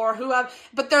jail, or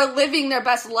but they're living their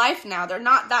best life now. They're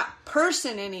not that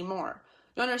person anymore.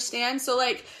 You understand? So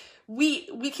like,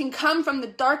 we can come from the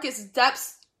darkest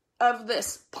depths of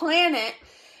this planet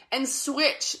and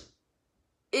switch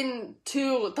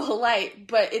into the light,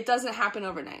 but it doesn't happen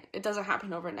overnight.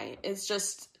 It's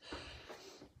just,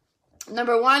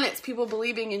 number one, it's people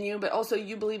believing in you, but also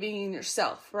you believing in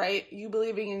yourself, right? You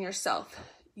believing in yourself.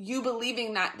 You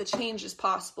believing that the change is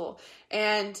possible.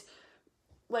 And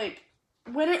like,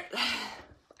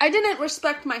 I didn't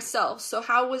respect myself, so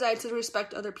how was I to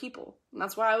respect other people? And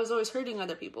that's why I was always hurting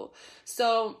other people.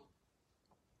 So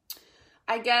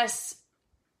I guess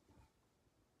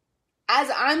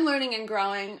as I'm learning and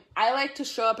growing, I like to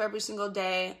show up every single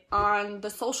day on the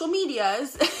social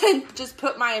medias and just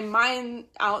put my mind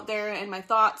out there and my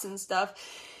thoughts and stuff,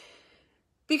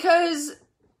 because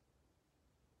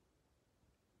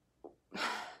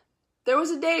there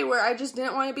was a day where I just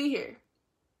didn't want to be here,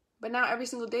 but now every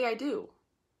single day I do.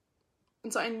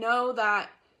 And so I know that,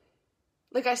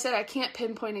 like I said, I can't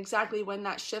pinpoint exactly when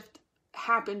that shift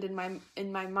happened in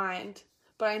my mind,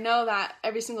 but I know that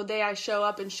every single day I show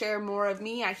up and share more of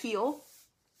me, I heal.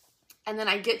 And then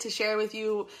I get to share with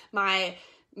you my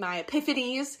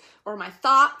epiphanies, or my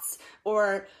thoughts,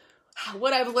 or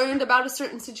what I've learned about a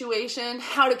certain situation,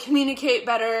 how to communicate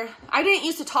better. I didn't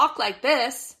used to talk like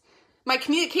this. My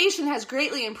communication has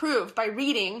greatly improved by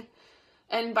reading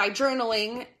and by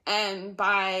journaling and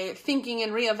by thinking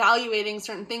and reevaluating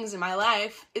certain things in my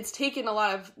life. It's taken a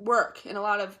lot of work, and a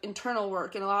lot of internal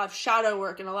work, and a lot of shadow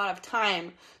work, and a lot of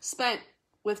time spent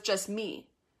with just me.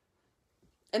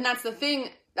 And that's the thing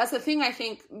I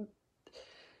think,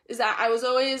 is that I was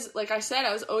always, like I said,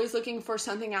 I was always looking for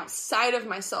something outside of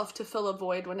myself to fill a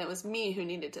void when it was me who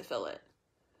needed to fill it,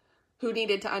 who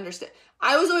needed to understand.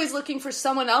 I was always looking for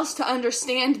someone else to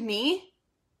understand me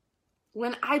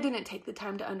when I didn't take the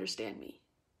time to understand me.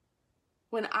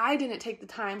 When I didn't take the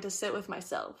time to sit with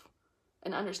myself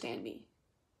and understand me.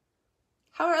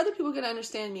 How are other people going to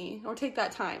understand me or take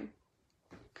that time?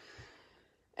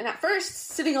 And at first,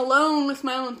 sitting alone with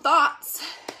my own thoughts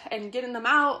and getting them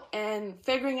out and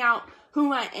figuring out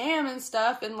who I am and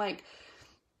stuff,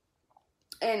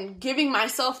 and giving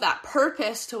myself that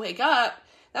purpose to wake up,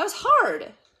 that was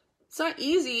hard. It's not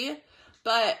easy,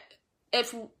 but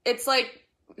if it's like,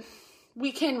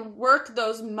 we can work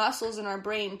those muscles in our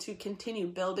brain to continue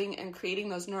building and creating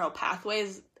those neural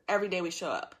pathways every day we show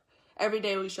up. Every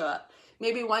day we show up.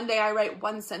 Maybe one day I write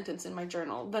one sentence in my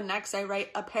journal. The next I write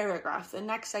a paragraph. The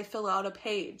next I fill out a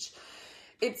page.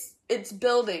 It's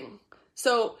building.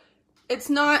 So it's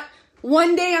not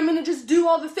one day I'm going to just do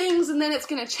all the things and then it's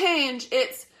going to change.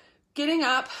 It's getting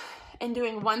up and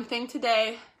doing one thing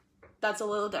today that's a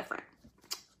little different.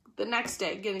 The next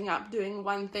day, getting up, doing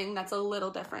one thing that's a little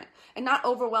different, and not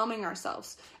overwhelming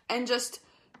ourselves, and just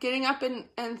getting up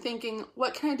and thinking,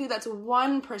 what can I do that's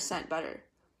 1% better?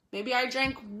 Maybe I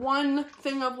drank one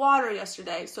thing of water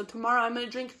yesterday, so tomorrow I'm going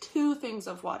to drink 2 things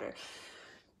of water.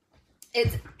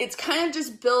 It's kind of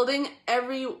just building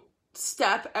every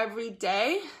step every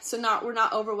day, so we're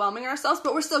not overwhelming ourselves,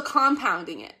 but we're still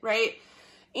compounding it, right?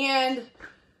 And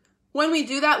when we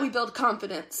do that, we build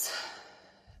confidence.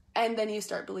 And then you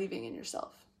start believing in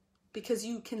yourself, because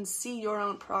you can see your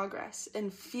own progress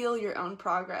and feel your own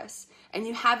progress, and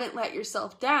you haven't let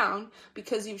yourself down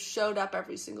because you've showed up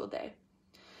every single day.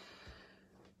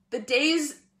 The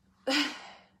days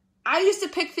I used to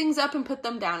pick things up and put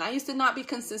them down. I used to not be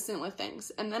consistent with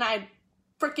things. And then I'd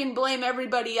freaking blame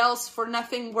everybody else for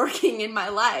nothing working in my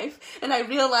life. And I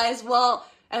realized, well,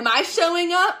 am I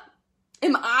showing up?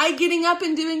 Am I getting up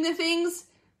and doing the things?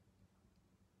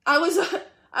 I was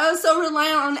so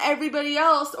reliant on everybody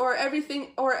else or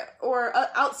everything or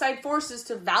outside forces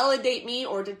to validate me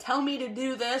or to tell me to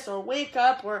do this or wake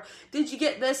up or did you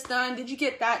get this done? Did you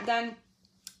get that done?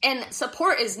 And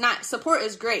support is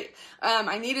great.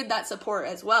 I needed that support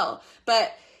as well,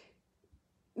 but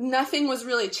nothing was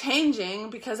really changing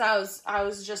because I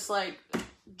was just like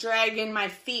dragging my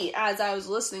feet as I was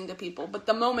listening to people. But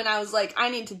the moment I was like, I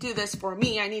need to do this for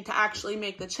me, I need to actually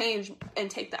make the change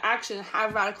and take the action and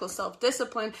have radical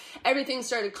self-discipline, everything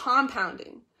started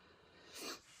compounding.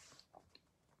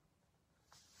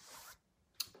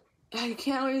 You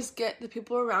can't always get the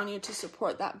people around you to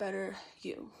support that better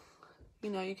you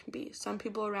can be. Some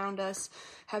people around us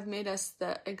have made us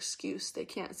the excuse they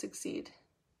can't succeed.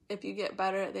 If you get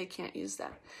better, they can't use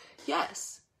that.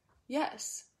 Yes.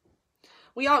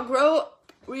 We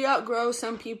outgrow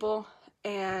some people,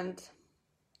 and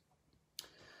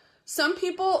some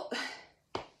people,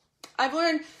 I've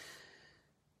learned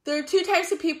there are two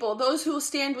types of people: those who will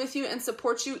stand with you and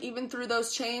support you even through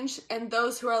those change, and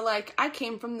those who are like, I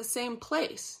came from the same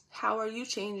place. How are you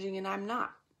changing and I'm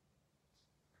not?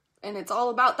 And it's all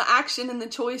about the action and the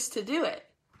choice to do it.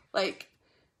 Like,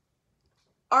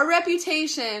 our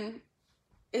reputation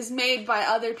is made by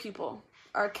other people.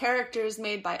 Our character is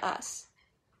made by us.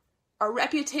 Our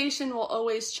reputation will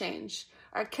always change.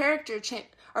 Our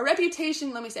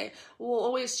reputation, will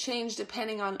always change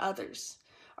depending on others.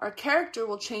 Our character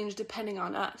will change depending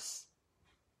on us.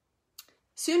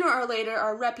 Sooner or later,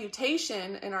 our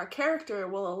reputation and our character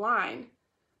will align.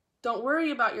 Don't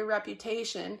worry about your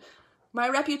reputation. My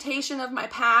reputation of my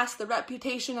past, the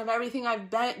reputation of everything I've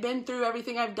been through,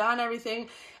 everything I've done, everything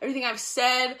I've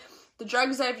said, the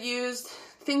drugs I've used,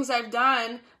 things I've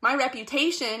done, my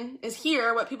reputation is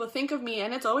here, what people think of me,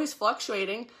 and it's always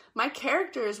fluctuating. My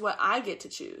character is what I get to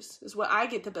choose, is what I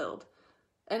get to build.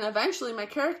 And eventually my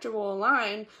character will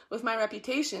align with my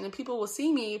reputation, and people will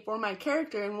see me for my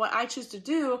character and what I choose to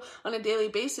do on a daily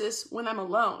basis when I'm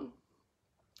alone.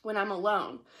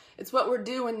 It's what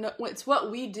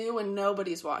we do when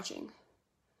nobody's watching.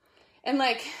 And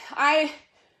like, I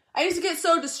used to get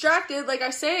so distracted, like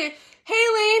I say, hey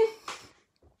Lane,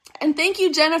 and thank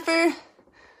you Jennifer.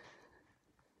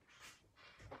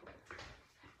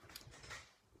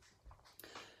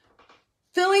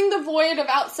 Filling the void of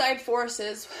outside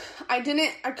forces, I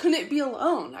couldn't be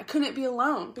alone.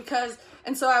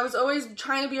 And so I was always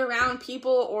trying to be around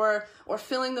people or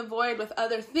filling the void with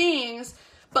other things.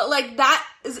 But like that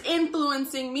is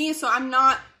influencing me, so I'm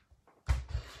not.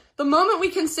 The moment we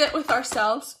can sit with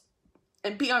ourselves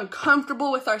and be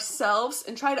uncomfortable with ourselves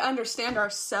and try to understand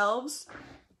ourselves,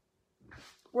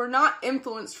 we're not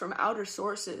influenced from outer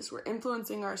sources. We're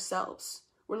influencing ourselves.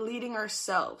 We're leading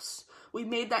ourselves. We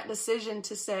made that decision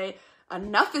to say,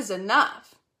 enough is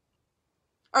enough.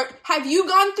 Or have you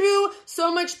gone through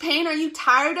so much pain? Are you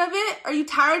tired of it? Are you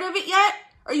tired of it yet?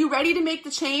 Are you ready to make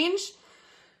the change?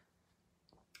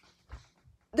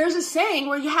 There's a saying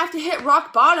where you have to hit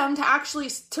rock bottom to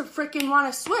freaking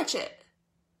want to switch it.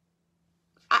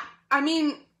 I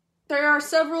mean, there are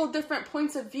several different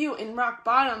points of view in rock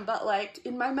bottom, but like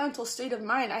in my mental state of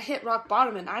mind, I hit rock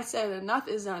bottom and I said enough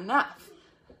is enough.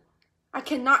 I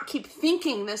cannot keep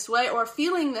thinking this way or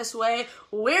feeling this way.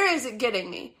 Where is it getting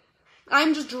me?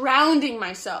 I'm just drowning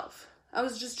myself. I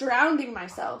was just drowning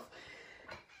myself.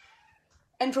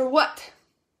 And for what?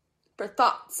 For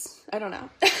thoughts. I don't know.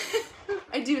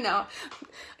 I do know.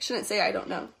 I shouldn't say I don't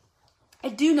know. I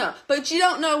do know. But you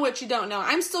don't know what you don't know.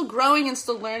 I'm still growing and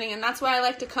still learning, and that's why I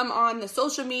like to come on the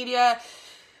social media,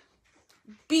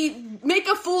 make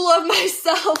a fool of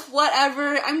myself,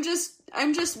 whatever. I'm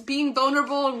just being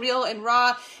vulnerable and real and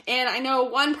raw, and I know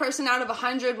 1 person out of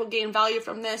 100 will gain value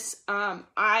from this.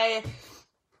 I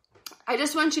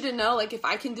just want you to know, like, if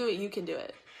I can do it, you can do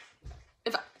it.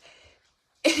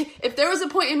 If there was a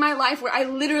point in my life where I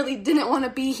literally didn't want to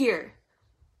be here,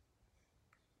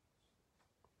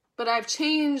 but I've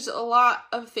changed a lot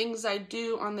of things I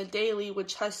do on the daily,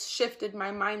 which has shifted my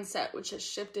mindset, which has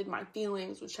shifted my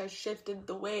feelings, which has shifted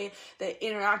the way that I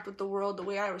interact with the world, the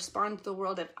way I respond to the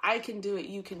world. If I can do it,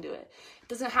 you can do it. It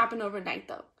doesn't happen overnight,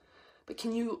 though. But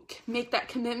can you make that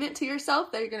commitment to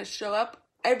yourself that you're going to show up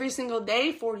every single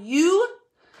day for you?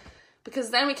 Because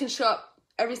then we can show up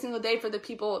every single day for the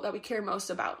people that we care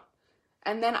most about.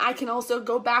 And then I can also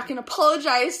go back and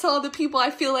apologize to all the people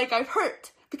I feel like I've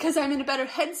hurt, because I'm in a better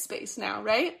headspace now,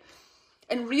 right?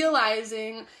 And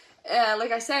realizing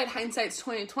like I said, hindsight's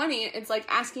 2020. It's like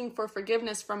asking for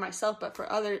forgiveness from myself, but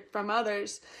from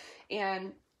others.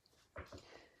 And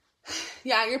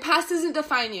yeah, your past doesn't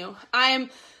define you. I'm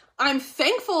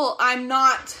thankful I'm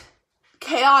not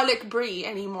chaotic Brie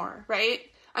anymore, right?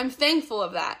 I'm thankful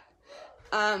of that.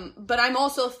 But I'm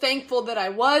also thankful that I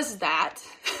was that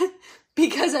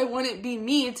because I wouldn't be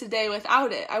me today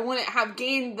without it. I wouldn't have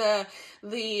gained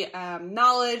the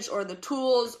knowledge or the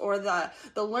tools or the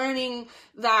learning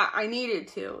that I needed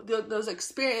to. Those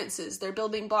experiences, they're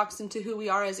building blocks into who we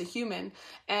are as a human.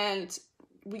 And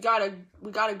we gotta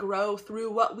grow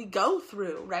through what we go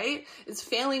through, right? It's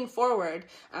failing forward.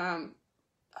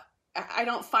 I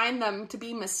don't find them to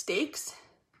be mistakes,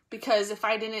 because if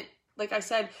I didn't, like I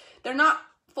said, they're not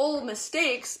full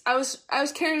mistakes. I was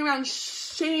carrying around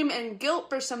shame and guilt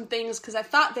for some things because I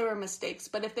thought they were mistakes.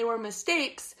 But if they were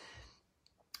mistakes,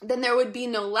 then there would be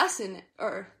no lesson.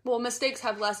 Mistakes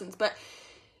have lessons, but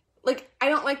like, I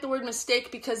don't like the word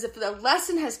mistake, because if the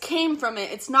lesson has came from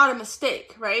it, it's not a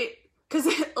mistake, right? Because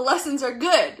lessons are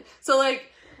good. So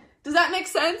like, does that make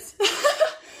sense?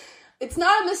 It's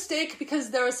not a mistake because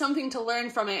there was something to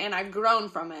learn from it and I've grown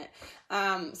from it.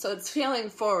 So it's failing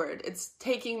forward. It's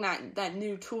taking that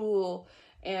new tool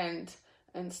and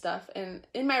stuff. And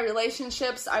in my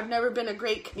relationships, I've never been a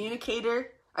great communicator.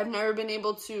 I've never been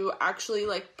able to actually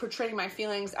like portray my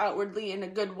feelings outwardly in a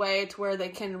good way to where they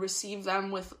can receive them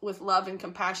with love and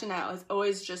compassion. I was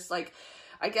always just like,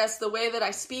 I guess the way that I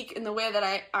speak and the way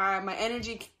that my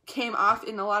energy came off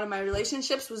in a lot of my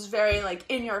relationships was very like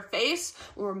in your face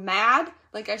or mad.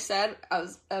 Like I said, I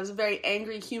was a very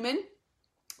angry human,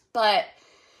 but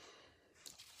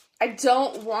I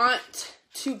don't want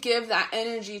to give that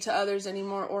energy to others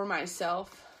anymore or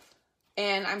myself.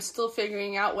 And I'm still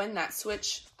figuring out when that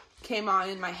switch came on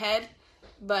in my head.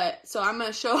 But so I'm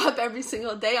going to show up every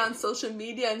single day on social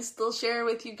media and still share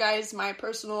with you guys my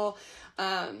personal,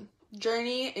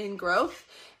 journey in growth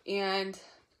and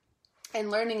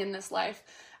learning in this life.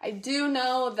 I do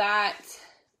know that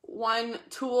one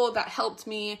tool that helped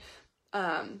me,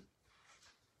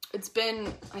 it's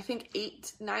been, I think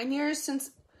 8-9 years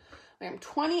since I'm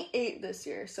 28 this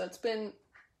year. So it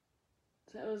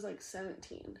was like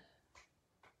 17.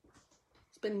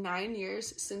 It's been 9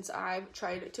 years since I've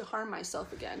tried to harm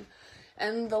myself again.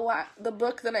 And the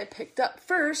book that I picked up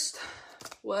first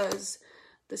was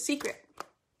The Secret.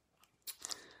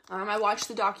 I watched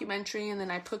the documentary and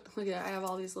then I have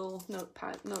all these little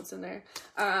notes in there.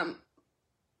 I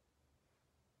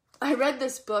read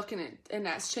this book and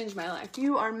that's changed my life.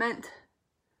 You are meant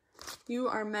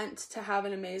to have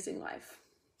an amazing life.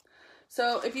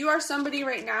 So if you are somebody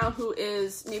right now who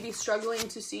is maybe struggling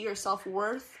to see your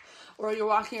self-worth, or you're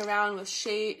walking around with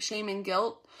shame and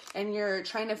guilt, and you're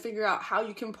trying to figure out how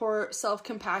you can pour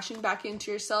self-compassion back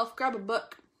into yourself, grab a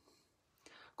book.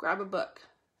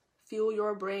 Fuel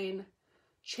your brain.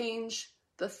 Change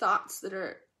the thoughts that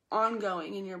are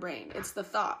ongoing in your brain. It's the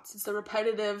thoughts. It's the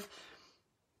repetitive,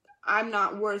 I'm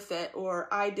not worth it, or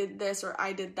I did this, or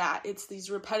I did that. It's these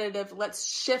repetitive, let's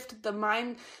shift the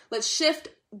mind. Let's shift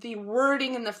the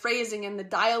wording and the phrasing and the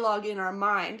dialogue in our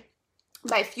mind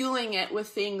by fueling it with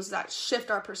things that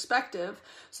shift our perspective,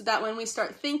 so that when we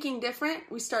start thinking different,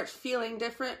 we start feeling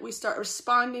different, we start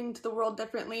responding to the world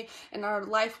differently, and our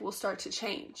life will start to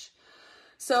change.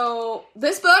 So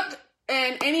this book,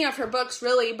 and any of her books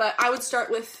really, but I would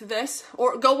start with this,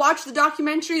 or go watch the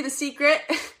documentary, The Secret.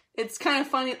 It's kind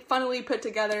of funnily put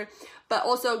together, but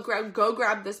also go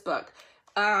grab this book.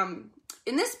 In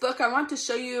this book, I want to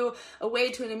show you a way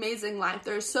to an amazing life.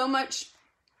 There's so much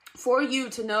for you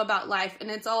to know about life,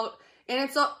 and it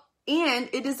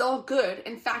is all good.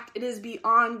 In fact, it is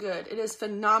beyond good. It is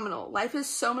phenomenal. Life is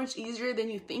so much easier than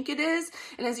you think it is.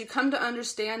 And as you come to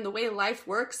understand the way life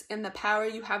works and the power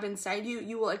you have inside you,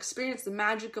 you will experience the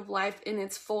magic of life in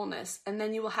its fullness. And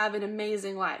then you will have an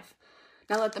amazing life.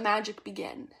 Now let the magic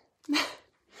begin.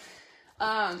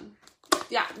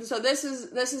 So this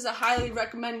is a highly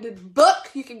recommended book.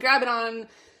 You can grab it on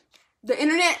the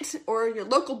internet or your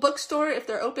local bookstore if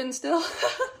they're open still.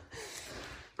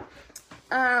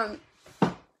 And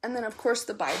then of course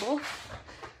the Bible,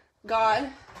 God.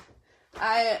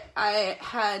 I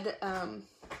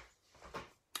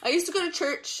used to go to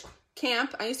church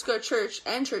camp. I used to go to church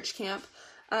and church camp.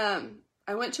 I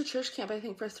went to church camp, I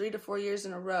think, for 3 to 4 years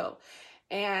in a row.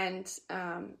 And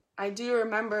I do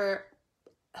remember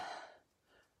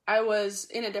I was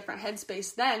in a different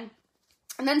headspace then.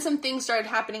 And then some things started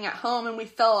happening at home, and we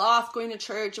fell off going to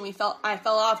church, and I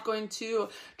fell off going to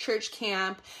church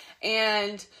camp,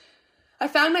 and I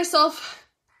found myself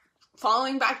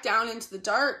falling back down into the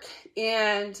dark.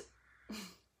 And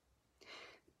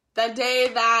that day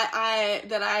that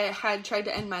I had tried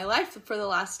to end my life for the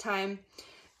last time.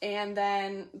 And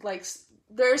then, like,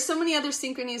 there are so many other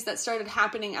synchronies that started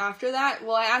happening after that.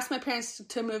 Well, I asked my parents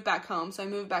to move back home, so I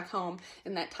moved back home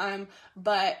in that time.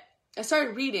 But I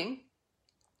started reading,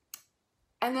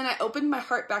 and then I opened my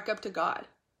heart back up to God,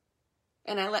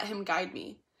 and I let him guide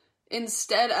me.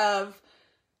 Instead of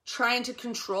trying to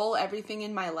control everything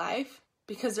in my life,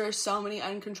 because there are so many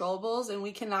uncontrollables, and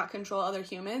we cannot control other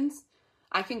humans.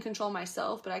 I can control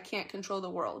myself, but I can't control the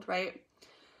world, right?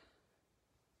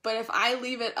 But if I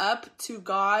leave it up to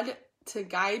God to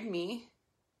guide me,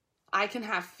 I can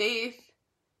have faith,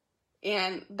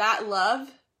 and that love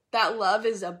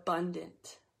is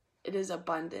abundant. It is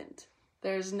abundant.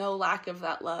 There's no lack of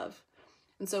that love.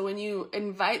 And so when you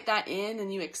invite that in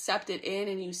and you accept it in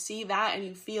and you see that and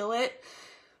you feel it,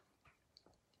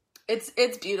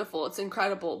 it's beautiful. It's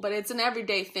incredible. But it's an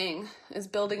everyday thing, is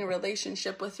building a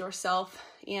relationship with yourself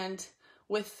and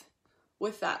with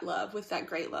that love, with that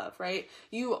great love, right?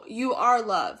 You are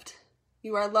loved.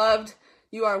 You are loved.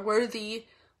 You are worthy.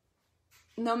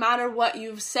 No matter what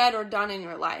you've said or done in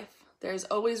your life, there's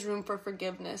always room for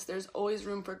forgiveness. There's always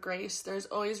room for grace. There's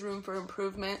always room for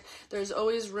improvement. There's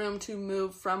always room to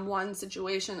move from one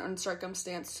situation and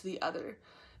circumstance to the other.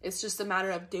 It's just a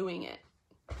matter of doing it,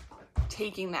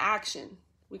 taking the action.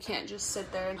 We can't just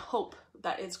sit there and hope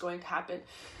that it's going to happen.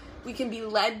 We can be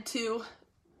led to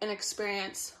an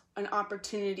experience, an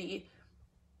opportunity,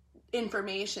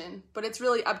 information, but it's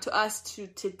really up to us to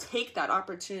take that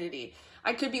opportunity.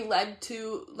 I could be led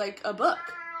to, like, a book,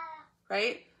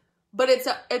 right? But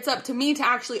it's up to me to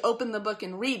actually open the book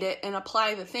and read it and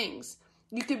apply the things.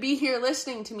 You could be here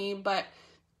listening to me,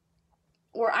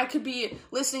 or I could be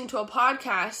listening to a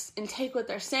podcast and take what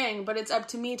they're saying, but it's up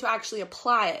to me to actually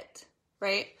apply it,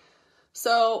 right?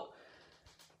 So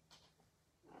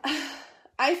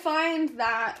I find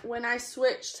that when I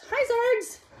switched, hi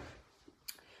Zards,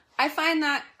 I find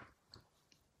that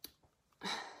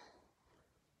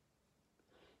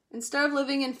instead of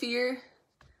living in fear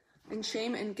and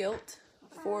shame and guilt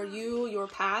for you, your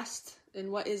past, and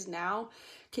what is now,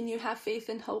 can you have faith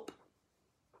and hope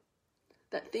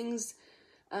that things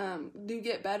do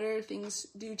get better, things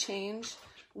do change?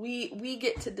 We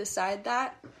get to decide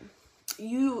that.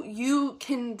 You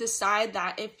can decide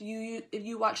that if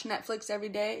you watch Netflix every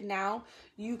day now,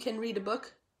 you can read a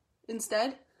book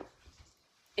instead.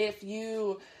 If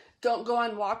you don't go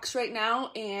on walks right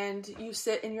now and you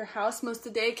sit in your house most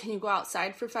of the day, can you go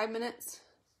outside for 5 minutes?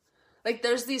 Like,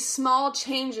 there's these small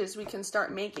changes we can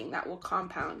start making that will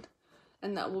compound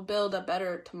and that will build a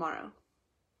better tomorrow.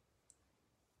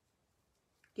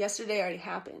 Yesterday already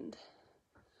happened.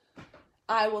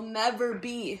 I will never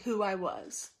be who I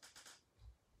was.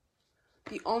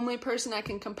 The only person I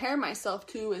can compare myself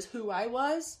to is who I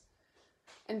was.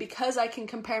 And because I can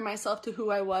compare myself to who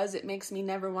I was, it makes me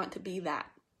never want to be that.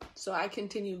 So I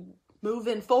continue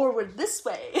moving forward this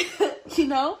way, you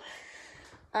know?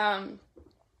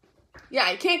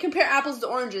 Yeah, you can't compare apples to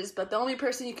oranges, but the only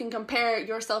person you can compare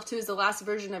yourself to is the last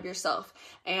version of yourself.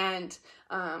 And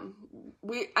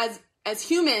we, as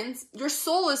humans, your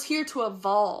soul is here to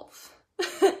evolve.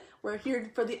 We're here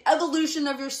for the evolution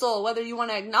of your soul, whether you want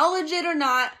to acknowledge it or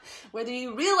not, whether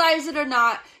you realize it or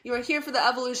not, you are here for the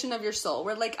evolution of your soul.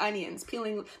 We're like onions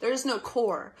peeling. There is no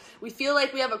core. We feel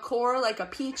like we have a core, like a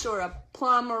peach or a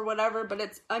plum or whatever, but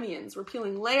it's onions. We're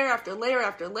peeling layer after layer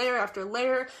after layer after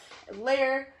layer and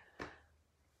layer.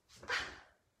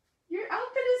 Your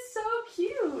outfit is so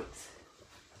cute.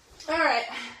 All right.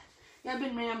 I've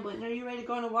been rambling. Are you ready to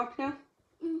go on a walk now?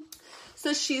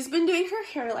 So she's been doing her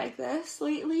hair like this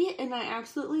lately, and I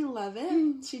absolutely love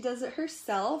it. She does it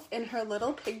herself in her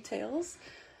little pigtails.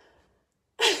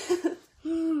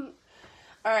 All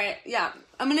right, yeah.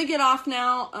 I'm going to get off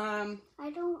now.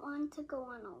 I don't want to go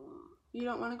on a walk. You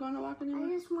don't want to go on a walk anymore?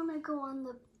 I just want to go on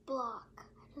the block.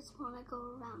 I just want to go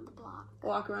around the block.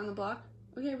 Walk around the block?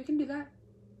 Okay, we can do that.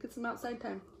 Get some outside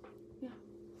time. Yeah.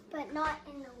 But not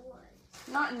in the woods.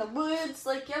 Not in the woods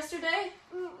like yesterday?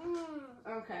 Mm-mm.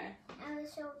 Okay. I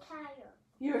was so tired.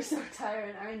 You were so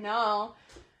tired, I know.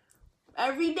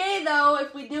 Every day, though,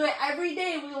 if we do it every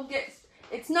day, we'll get...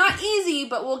 It's not easy,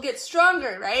 but we'll get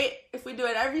stronger, right? If we do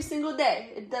it every single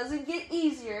day. It doesn't get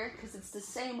easier because it's the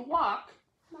same walk,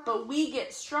 but we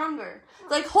get stronger.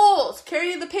 Like holes.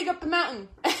 Carry the pig up the mountain.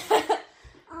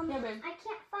 Yeah, babe. I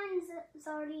can't find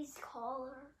Zardy's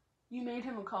collar. You made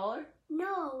him a collar?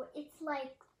 No, it's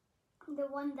like the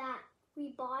one that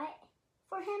we bought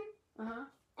for him. Uh-huh.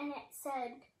 And it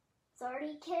said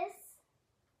Zardy Kiss.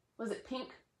 Was it pink?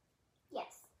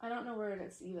 Yes. I don't know where it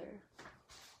is either.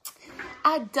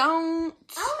 I don't.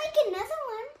 I'll make another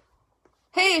one.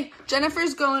 Hey,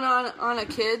 Jennifer's going on a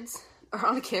kids.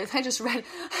 I just read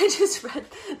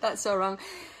that so wrong.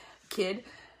 Kid.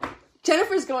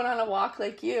 Jennifer's going on a walk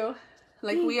like you.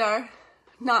 Like we are.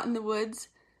 Not in the woods.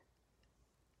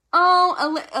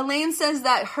 Oh, Elaine says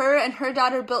that her and her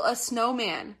daughter built a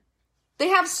snowman. They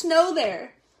have snow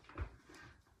there.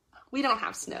 We don't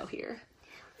have snow here.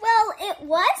 Well, it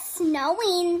was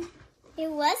snowing.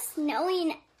 It was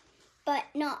snowing, but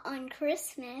not on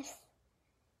Christmas.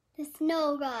 The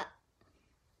snow got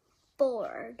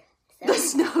bored. So. The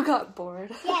snow got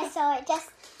bored. Yeah, so it just...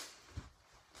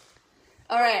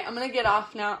 All right, I'm going to get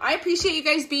off now. I appreciate you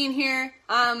guys being here.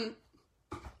 Mom?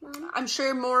 I'm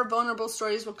sure more vulnerable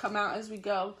stories will come out as we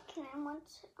go. Can I watch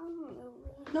a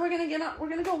movie? No, we're going to get up. We're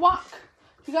going to go walk.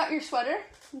 You got your sweater?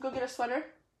 Go get a sweater.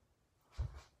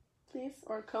 Please,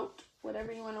 or a coat,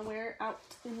 whatever you want to wear out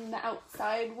in the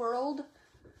outside world.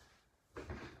 I'm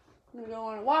going to go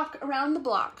on a walk around the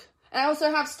block. And I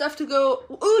also have stuff to go...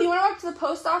 Ooh, you want to walk to the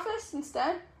post office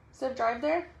instead of drive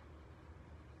there?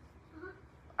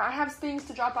 I have things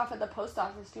to drop off at the post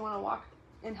office. Do you want to walk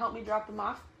and help me drop them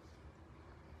off?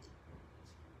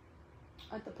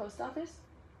 At the post office?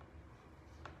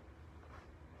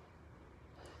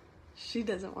 She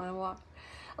doesn't want to walk.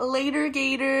 Later,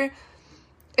 Gator.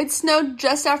 It snowed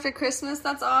just after Christmas.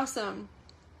 That's awesome.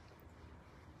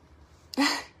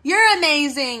 You're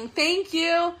amazing. Thank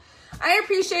you. I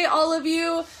appreciate all of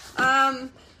you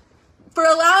for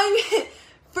allowing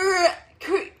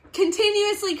me,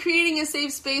 continuously creating a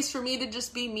safe space for me to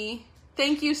just be me.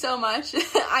 Thank you so much.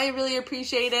 I really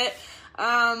appreciate it.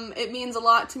 It means a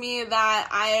lot to me that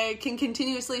I can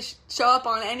continuously show up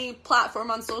on any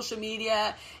platform on social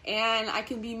media and I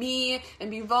can be me and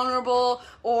be vulnerable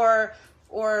or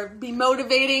be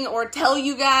motivating or tell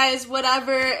you guys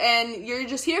whatever, and you're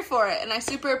just here for it. And I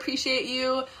super appreciate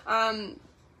you.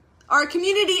 Our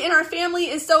community and our family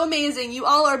is so amazing. You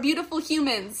all are beautiful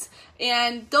humans,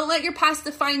 and don't let your past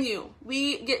define you.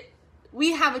 We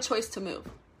have a choice to move.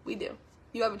 We do.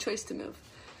 You have a choice to move.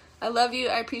 I love you.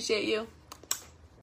 I appreciate you.